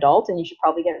once you're an adult, and you should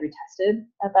probably get retested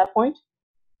at that point.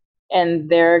 And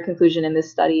their conclusion in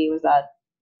this study was that,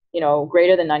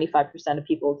 greater than 95% of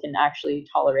people can actually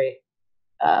tolerate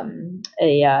a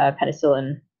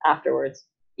penicillin afterwards,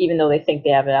 even though they think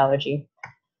they have an allergy.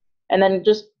 And then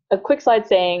just a quick slide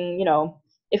saying,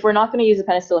 if we're not going to use a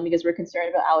penicillin because we're concerned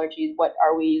about allergies, what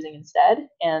are we using instead?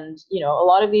 And, a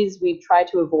lot of these we try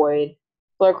to avoid,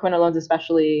 fluoroquinolones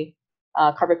especially,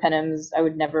 carbapenems. I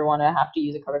would never want to have to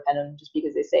use a carbapenem just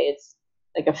because they say it's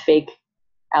like a fake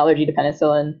allergy to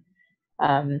penicillin.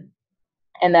 And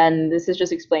then this is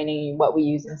just explaining what we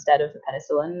use instead of the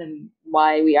penicillin and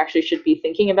why we actually should be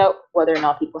thinking about whether or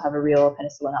not people have a real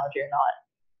penicillin allergy or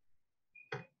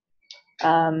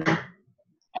not.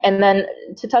 And then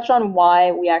to touch on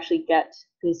why we actually get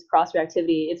this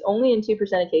cross-reactivity, it's only in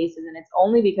 2% of cases, and it's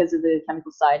only because of the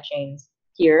chemical side chains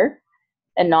here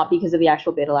and not because of the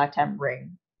actual beta-lactam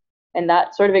ring. And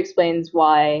that sort of explains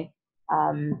why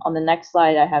on the next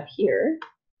slide I have here,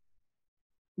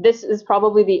 this is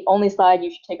probably the only slide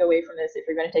you should take away from this if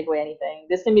you're going to take away anything.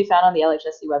 This can be found on the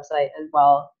LHSC website as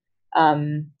well.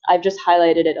 I've just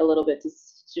highlighted it a little bit to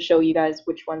show you guys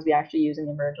which ones we actually use in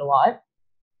Emerge a lot.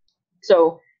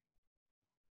 So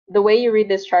the way you read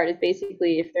this chart is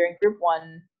basically if they're in group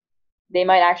 1, they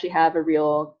might actually have a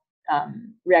real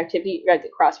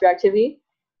cross-reactivity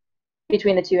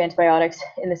between the 2 antibiotics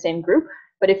in the same group.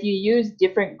 But if you use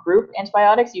different group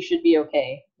antibiotics, you should be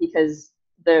okay because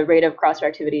the rate of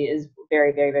cross-reactivity is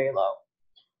very, very, very low.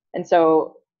 And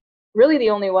so really the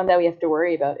only one that we have to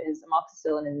worry about is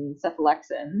amoxicillin and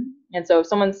cephalexin. And so if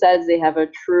someone says they have a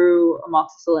true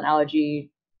amoxicillin allergy,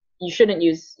 you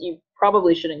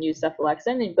probably shouldn't use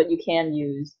cephalexin, but you can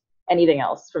use anything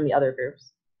else from the other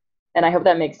groups. And I hope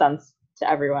that makes sense to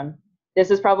everyone. This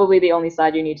is probably the only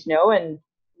slide you need to know. And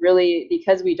really,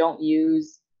 because we don't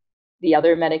use the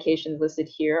other medications listed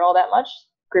here all that much,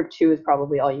 group 2 is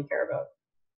probably all you care about.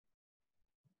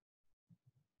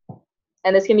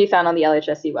 And this can be found on the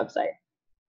LHSC website.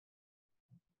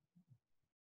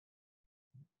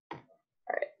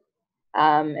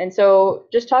 And so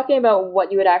just talking about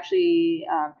what you would actually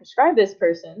prescribe this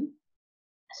person.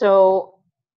 So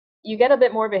you get a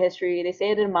bit more of a history. They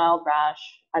say it had a mild rash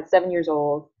at 7 years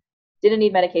old, didn't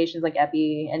need medications like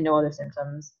epi and no other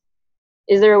symptoms.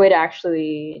 Is there a way to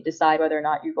actually decide whether or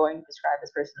not you're going to prescribe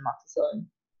this person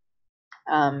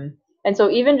amoxicillin? And so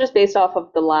even just based off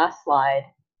of the last slide,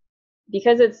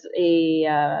 because it's a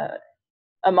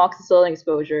amoxicillin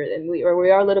exposure, and we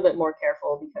are a little bit more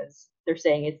careful because they're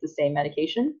saying it's the same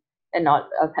medication and not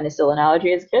a penicillin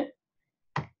allergy as a kid.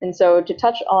 And so to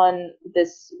touch on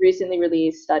this recently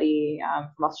released study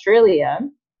from Australia,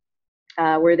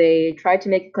 where they tried to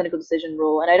make a clinical decision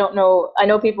rule, and I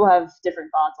know people have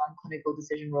different thoughts on clinical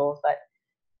decision rules, but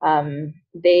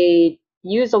they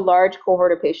used a large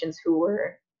cohort of patients who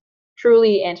were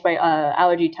truly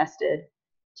allergy tested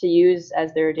to use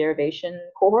as their derivation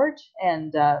cohort,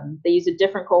 and they used a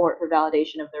different cohort for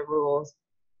validation of their rules.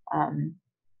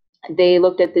 They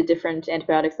looked at the different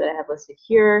antibiotics that I have listed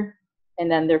here, and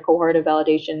then their cohort of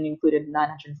validation included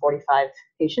 945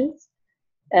 patients.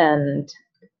 And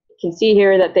you can see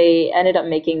here that they ended up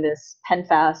making this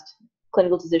PenFast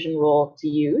clinical decision rule to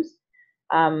use.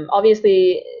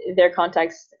 Obviously, their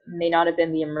context may not have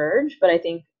been the eMERGE, but I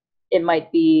think it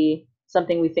might be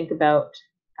something we think about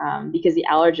because the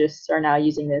allergists are now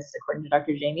using this, according to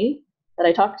Dr. Jamie that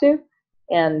I talked to,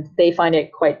 and they find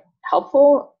it quite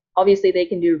helpful. Obviously, they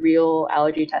can do real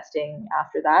allergy testing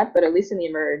after that, but at least in the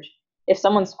eMERGE, if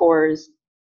someone scores,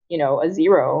 a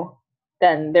 0,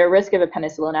 then their risk of a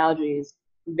penicillin allergy is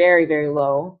very, very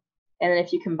low. And then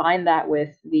if you combine that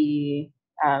with the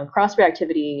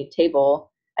cross-reactivity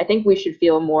table, I think we should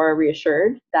feel more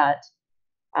reassured that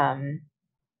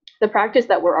the practice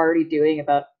that we're already doing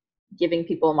about giving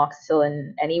people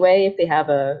amoxicillin anyway, if they have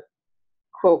a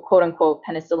quote unquote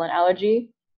penicillin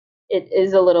allergy, it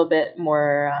is a little bit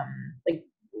more like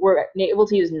we're able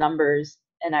to use numbers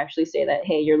and actually say that,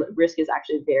 hey, your risk is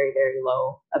actually very, very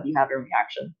low of you having a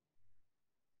reaction.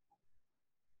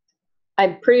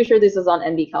 I'm pretty sure this is on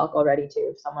NBCalc already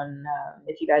too,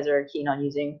 if you guys are keen on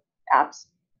using apps.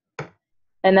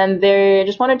 And then they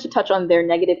just wanted to touch on their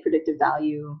negative predictive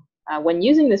value when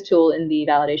using this tool in the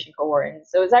validation cohort. And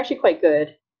so it's actually quite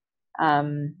good.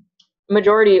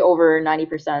 Majority over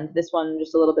 90%, this one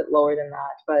just a little bit lower than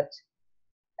that,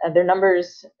 but their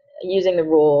numbers using the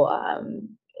rule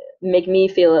make me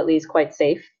feel at least quite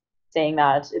safe, saying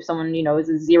that if someone is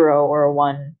a 0 or a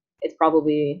 1, it's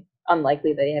probably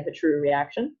unlikely they have a true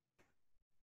reaction.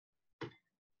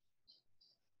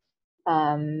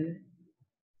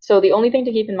 So the only thing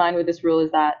to keep in mind with this rule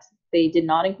is that they did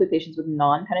not include patients with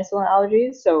non-penicillin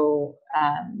allergies, so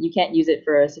you can't use it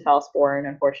for a cephalosporin,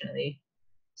 unfortunately.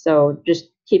 So just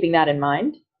keeping that in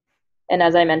mind. And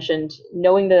as I mentioned,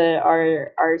 knowing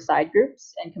our side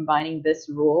groups and combining this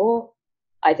rule,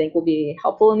 I think will be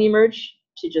helpful in the eMERGE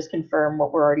to just confirm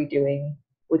what we're already doing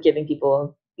with giving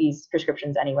people these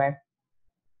prescriptions anyway.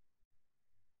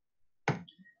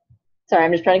 Sorry,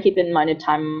 I'm just trying to keep in mind the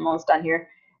time. I'm almost done here.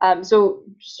 So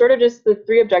sort of just the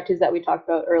 3 objectives that we talked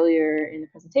about earlier in the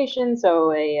presentation.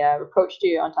 So a approach to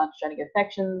ontogenic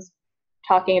infections,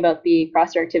 talking about the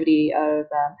cross-reactivity of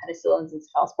penicillins and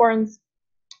cephalosporins,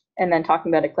 and then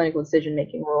talking about a clinical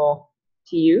decision-making rule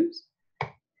to use.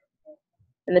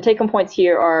 And the take-home points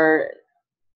here are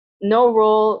no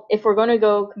rule. If we're going to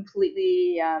go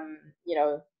completely,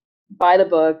 by the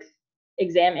book,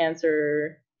 exam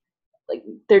answer, like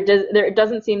there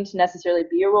doesn't seem to necessarily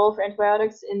be a role for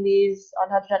antibiotics in these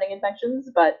ontogenic infections,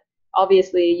 but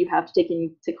obviously you have to take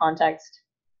into context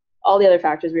all the other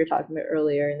factors we were talking about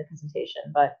earlier in the presentation.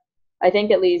 But I think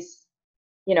at least,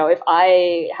 if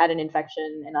I had an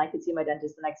infection and I could see my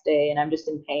dentist the next day and I'm just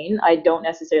in pain, I don't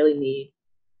necessarily need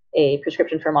a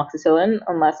prescription for amoxicillin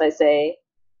unless I say,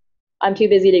 I'm too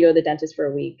busy to go to the dentist for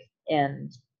a week,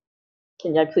 and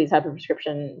can I please have a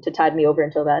prescription to tide me over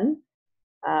until then?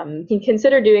 You can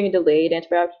consider doing a delayed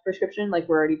antibiotic prescription like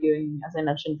we're already doing, as I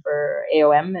mentioned, for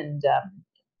AOM and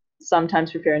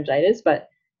sometimes for pharyngitis. But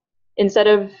instead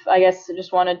of, I guess, I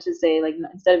just wanted to say, like,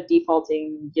 instead of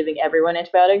defaulting giving everyone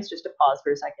antibiotics, just to pause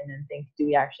for a second and think, do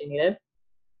we actually need it?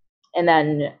 And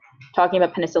then talking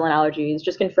about penicillin allergies,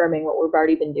 just confirming what we've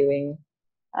already been doing,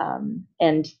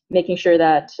 and making sure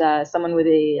that someone with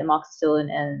a amoxicillin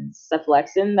and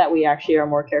cephalexin, that we actually are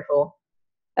more careful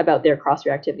about their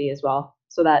cross-reactivity as well.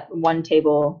 So that one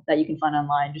table that you can find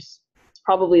online, just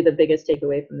probably the biggest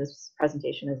takeaway from this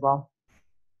presentation as well.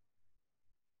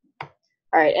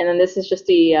 All right, and then this is just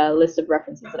the list of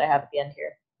references that I have at the end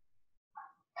here.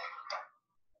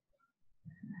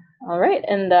 All right,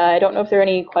 and I don't know if there are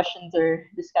any questions or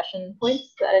discussion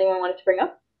points that anyone wanted to bring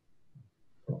up.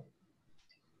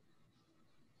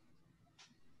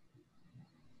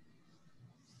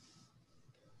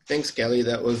 Thanks, Kelly.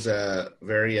 That was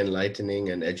very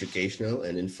enlightening and educational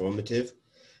and informative.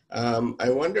 I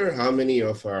wonder how many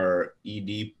of our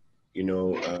ED,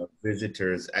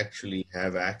 visitors actually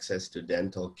have access to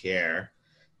dental care,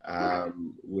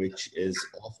 which is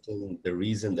often the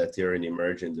reason that they're in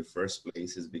emerge in the first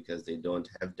place is because they don't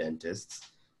have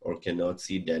dentists or cannot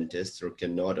see dentists or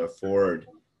cannot afford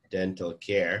dental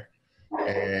care.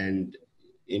 And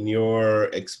in your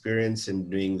experience in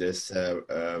doing this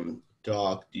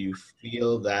talk, do you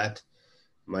feel that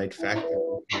might factor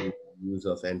into the use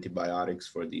of antibiotics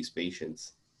for these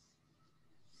patients?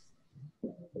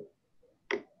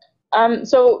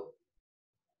 So,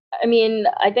 I mean,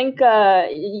 I think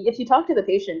if you talk to the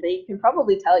patient, they can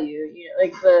probably tell you,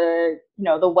 like the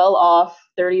well-off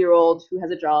 30-year-old who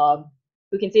has a job,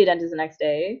 who can see a dentist the next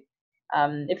day.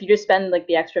 If you just spend like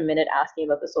the extra minute asking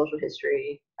about the social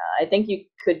history, I think you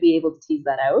could be able to tease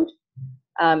that out.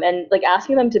 And like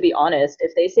asking them to be honest,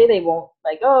 if they say they won't,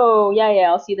 like, oh yeah,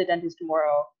 I'll see the dentist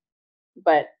tomorrow,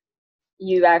 but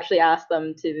you actually ask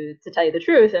them to tell you the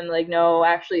truth and like, no,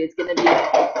 actually it's going to be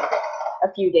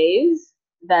a few days,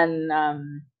 then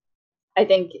I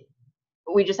think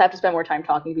we just have to spend more time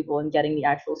talking to people and getting the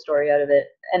actual story out of it.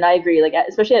 And I agree, like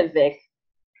especially at Vic,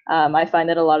 I find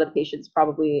that a lot of the patients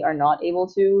probably are not able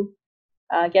to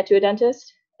get to a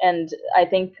dentist. And I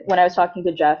think when I was talking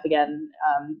to Jeff again,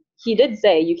 he did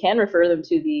say you can refer them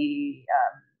to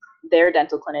their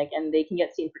dental clinic and they can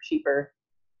get seen for cheaper.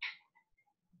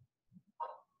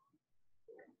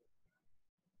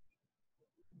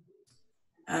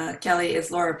 Kelly,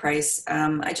 it's Laura Price.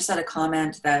 I just had a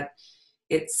comment that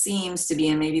it seems to be,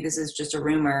 and maybe this is just a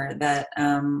rumor, that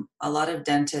a lot of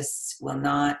dentists will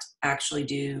not actually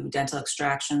do dental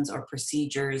extractions or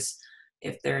procedures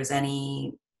if there's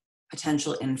any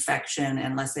potential infection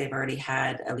unless they've already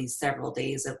had at least several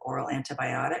days of oral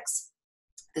antibiotics.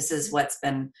 This is what's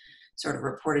been sort of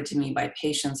reported to me by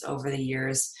patients over the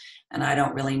years, and I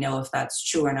don't really know if that's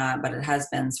true or not, but it has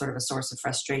been sort of a source of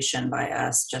frustration by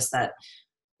us, just that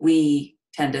we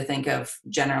tend to think of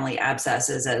generally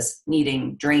abscesses as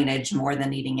needing drainage more than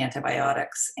needing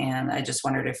antibiotics. And I just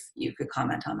wondered if you could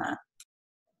comment on that.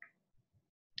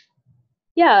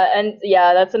 Yeah, and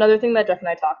yeah, that's another thing that Jeff and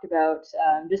I talked about,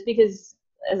 just because,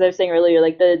 as I was saying earlier,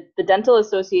 like the dental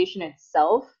association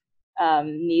itself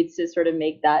needs to sort of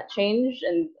make that change.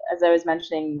 And as I was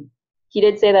mentioning, he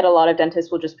did say that a lot of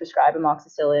dentists will just prescribe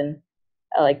amoxicillin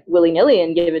like willy-nilly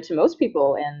and give it to most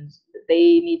people, and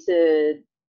they need to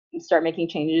start making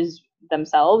changes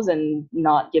themselves and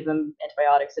not give them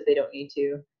antibiotics if they don't need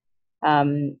to.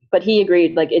 But he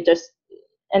agreed, like it just,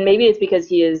 and maybe it's because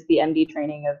he is the MD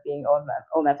training of being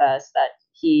OMFS that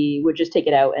he would just take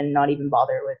it out and not even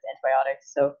bother with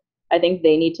antibiotics. So I think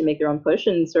they need to make their own push.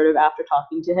 And sort of after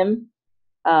talking to him,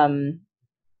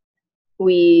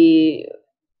 we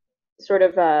sort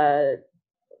of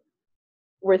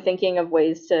we're thinking of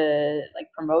ways to like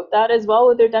promote that as well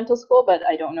with their dental school, but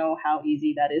I don't know how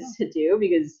easy that is to do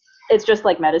because it's just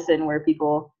like medicine where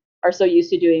people are so used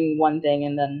to doing one thing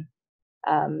and then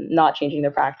not changing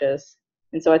their practice.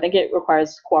 And so I think it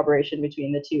requires cooperation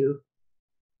between the two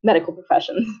medical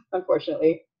professions,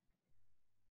 unfortunately.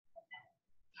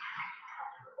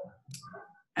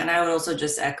 And I would also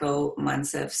just echo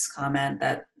Munsif's comment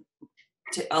that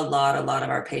a lot of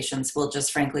our patients will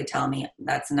just frankly tell me,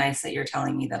 that's nice that you're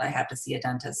telling me that I have to see a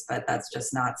dentist, but that's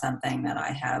just not something that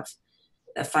I have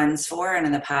the funds for. And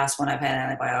in the past, when I've had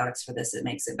antibiotics for this, it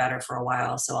makes it better for a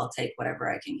while. So I'll take whatever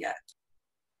I can get.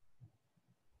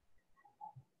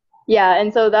 Yeah,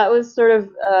 and so that was sort of,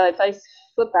 if I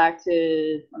flip back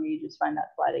to, let me just find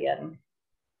that slide again.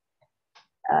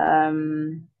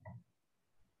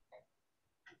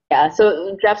 Yeah,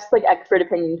 so Jeff's like expert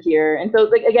opinion here. And so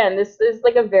like, again, this is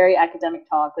like a very academic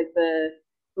talk, like the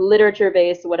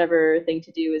literature-based whatever thing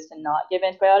to do is to not give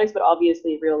antibiotics, but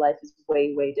obviously real life is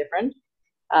way, way different.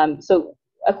 So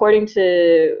according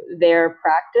to their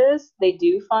practice, they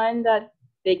do find that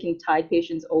they can tide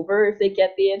patients over if they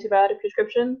get the antibiotic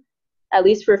prescription, at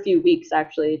least for a few weeks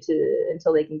actually,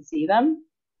 until they can see them.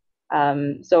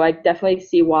 So I definitely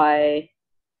see why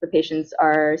the patients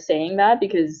are saying that,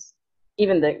 because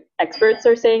even the experts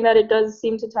are saying that it does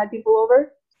seem to tide people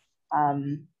over.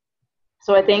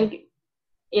 So I think,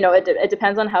 it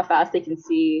depends on how fast they can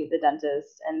see the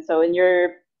dentist. And so in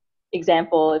your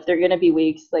example, if they're going to be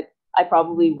weeks, like I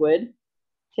probably would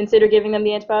consider giving them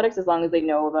the antibiotics as long as they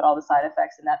know about all the side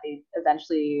effects and that they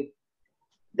eventually,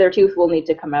 their tooth will need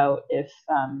to come out if,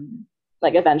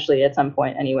 like eventually at some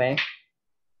point anyway.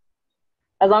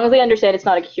 As long as they understand it's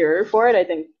not a cure for it, I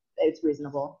think it's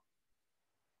reasonable.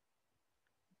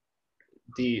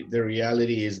 The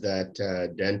reality is that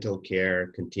dental care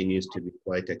continues to be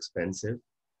quite expensive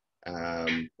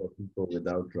for people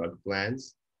without drug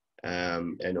plans.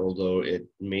 And although it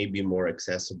may be more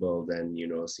accessible than,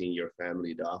 seeing your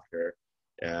family doctor,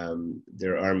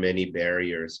 there are many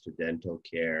barriers to dental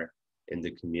care in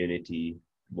the community,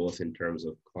 both in terms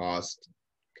of cost,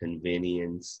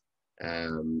 convenience,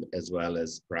 as well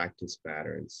as practice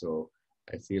patterns. So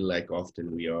I feel like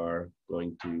often we are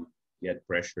going to get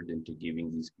pressured into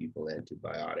giving these people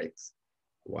antibiotics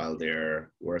while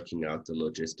they're working out the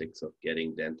logistics of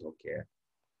getting dental care.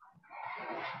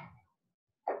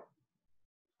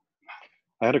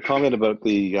 I had a comment about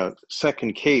the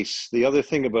second case. The other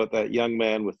thing about that young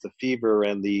man with the fever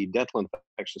and the dental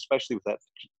infection, especially with that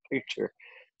picture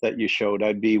that you showed,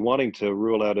 I'd be wanting to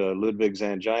rule out a Ludwig's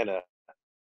angina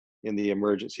in the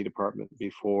emergency department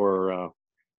before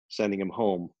sending him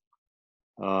home.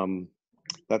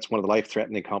 That's one of the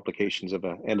life-threatening complications of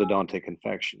an endodontic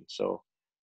infection. So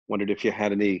wondered if you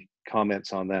had any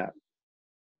comments on that.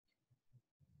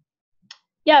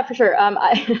 Yeah, for sure.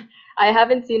 I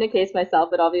haven't seen a case myself,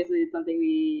 but obviously it's something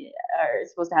we are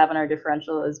supposed to have in our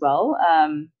differential as well.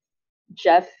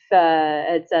 Jeff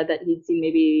had said that he'd seen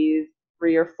maybe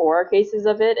 3 or 4 cases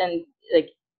of it, and like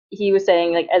he was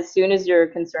saying, like as soon as you're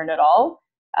concerned at all,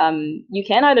 you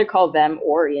can either call them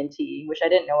or ENT, which I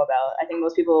didn't know about. I think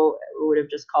most people would have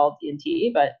just called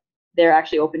ENT, but they're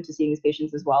actually open to seeing these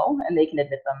patients as well, and they can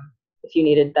admit them if you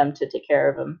needed them to take care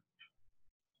of them.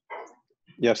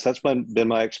 Yes, that's been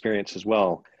my experience as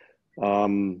well.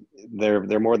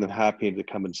 They're more than happy to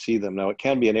come and see them. Now, it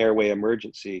can be an airway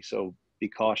emergency, so be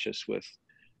cautious with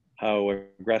how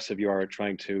aggressive you are at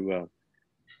trying to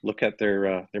look at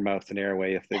their mouth and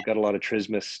airway. If they've got a lot of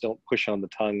trismus, don't push on the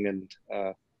tongue and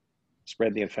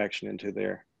spread the infection into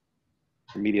their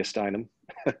mediastinum.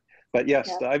 But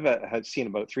yes, yeah. I've had seen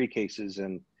about 3 cases,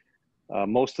 and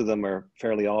most of them are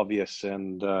fairly obvious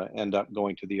and end up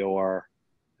going to the OR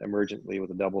emergently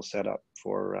with a double setup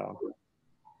for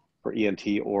ENT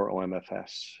or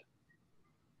OMFS.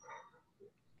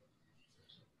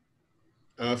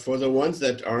 For the ones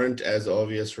that aren't as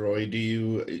obvious, Roy,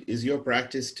 is your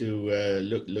practice to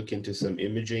look into some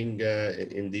imaging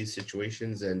in these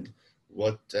situations, and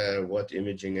what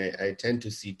imaging? I tend to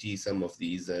CT some of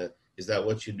these. Is that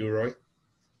what you do, Roy?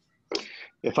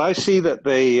 If I see that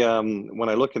they, when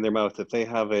I look in their mouth, if they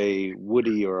have a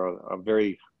woody or a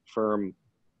very firm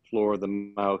floor of the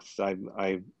mouth,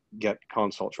 I get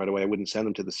consults right away. I wouldn't send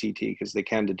them to the CT because they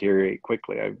can deteriorate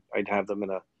quickly. I'd have them in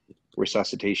a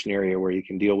resuscitation area where you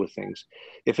can deal with things.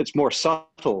 If it's more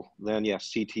subtle, then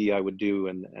yes, CT I would do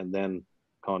and then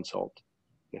consult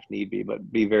if need be,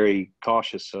 but be very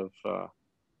cautious of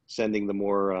sending the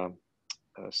more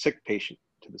sick patient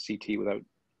to the CT without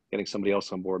getting somebody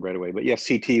else on board right away. But yes,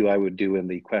 CT I would do in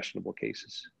the questionable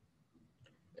cases.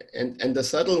 And the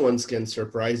subtle ones can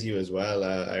surprise you as well.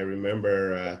 I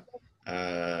remember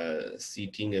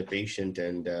CTing a patient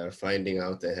and finding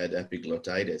out they had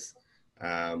epiglottitis,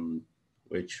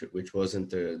 which wasn't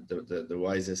the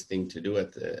wisest thing to do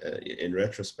in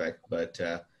retrospect, but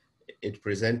it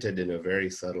presented in a very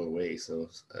subtle way. So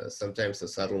sometimes the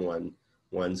subtle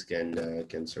ones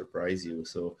can surprise you.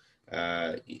 So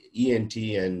ENT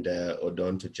and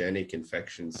odontogenic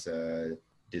infections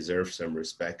deserve some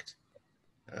respect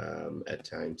at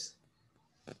times.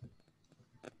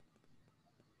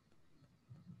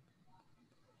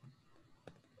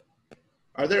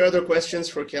 Are there other questions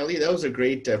for Kelly? That was a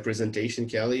great presentation,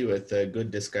 Kelly, with a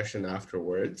good discussion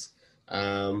afterwards.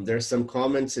 There's some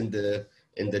comments in the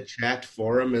chat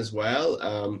forum as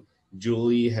well.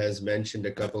 Julie has mentioned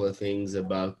a couple of things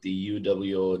about the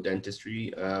UWO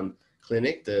dentistry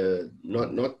clinic,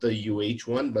 not the UH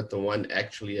one, but the one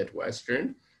actually at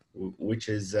Western, which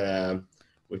is an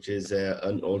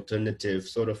alternative,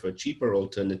 sort of a cheaper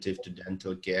alternative to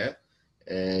dental care,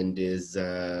 and is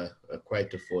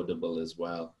quite affordable as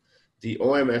well. The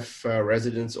OMF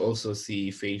residents also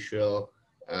see facial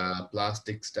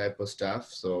plastics type of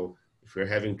stuff. So if you're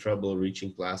having trouble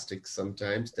reaching plastics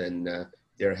sometimes, then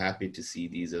they're happy to see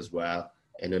these as well.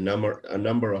 And a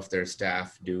number of their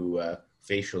staff do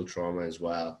facial trauma as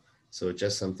well. So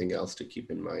just something else to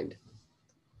keep in mind.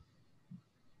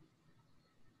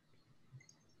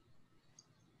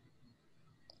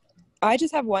 I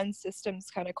just have one systems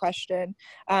kind of question.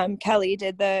 Kelly,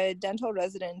 did the dental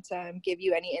resident give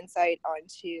you any insight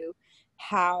onto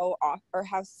how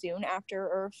soon after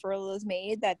a referral is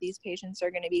made that these patients are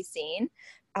going to be seen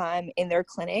in their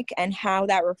clinic, and how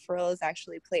that referral is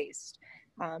actually placed?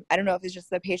 I don't know if it's just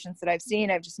the patients that I've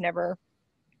seen. I've just never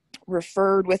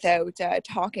referred without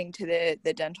talking to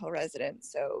the dental resident.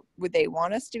 So would they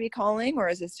want us to be calling, or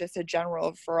is this just a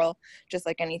general referral, just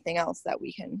like anything else that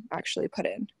we can actually put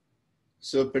in?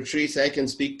 So Patrice, I can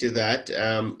speak to that.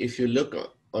 If you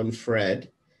look on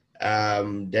Fred,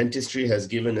 Dentistry has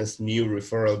given us new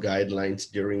referral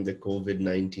guidelines during the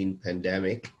COVID-19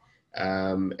 pandemic.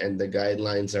 And the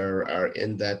guidelines are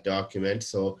in that document.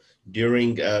 So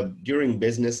during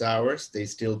business hours, they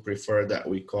still prefer that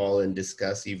we call and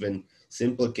discuss even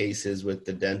simple cases with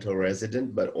the dental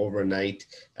resident, but overnight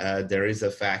there is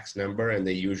a fax number and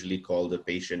they usually call the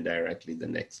patient directly the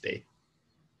next day.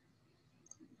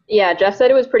 Yeah, Jeff said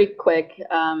it was pretty quick.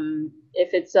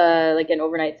 If it's like an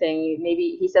overnight thing,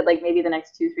 maybe he said like maybe the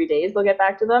next 2-3 days they'll get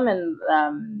back to them,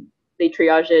 and they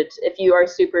triage it. If you are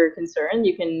super concerned,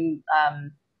 you can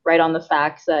write on the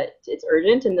fax that it's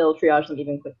urgent, and they'll triage them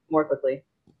even more quickly.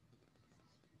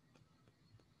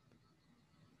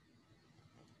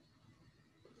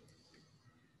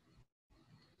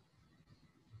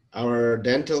 Our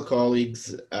dental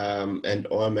colleagues and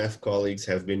OMF colleagues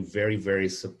have been very, very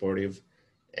supportive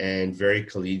and very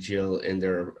collegial in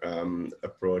their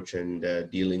approach and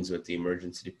dealings with the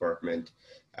emergency department.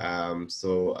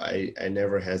 So I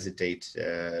never hesitate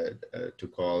to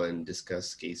call and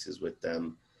discuss cases with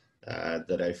them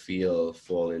that I feel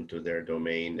fall into their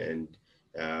domain.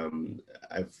 And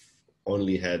I've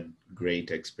only had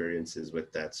great experiences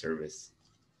with that service.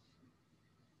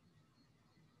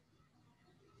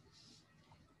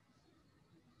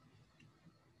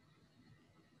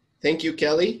 Thank you,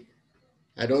 Kelly.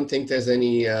 I don't think there's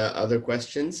any other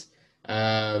questions.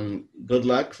 Good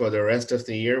luck for the rest of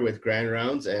the year with Grand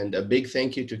Rounds, and a big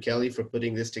thank you to Kelly for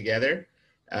putting this together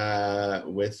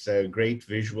with great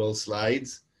visual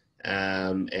slides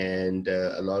and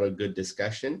a lot of good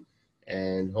discussion.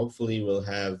 And hopefully we'll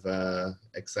have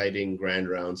exciting Grand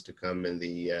Rounds to come in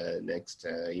the next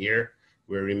year.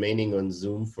 We're remaining on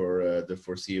Zoom for the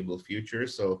foreseeable future,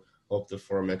 so hope the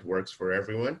format works for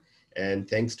everyone. And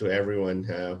thanks to everyone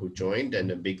who joined,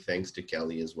 and a big thanks to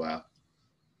Kelly as well.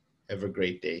 Have a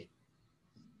great day.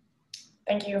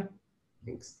 Thank you.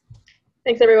 Thanks.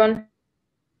 Thanks, everyone.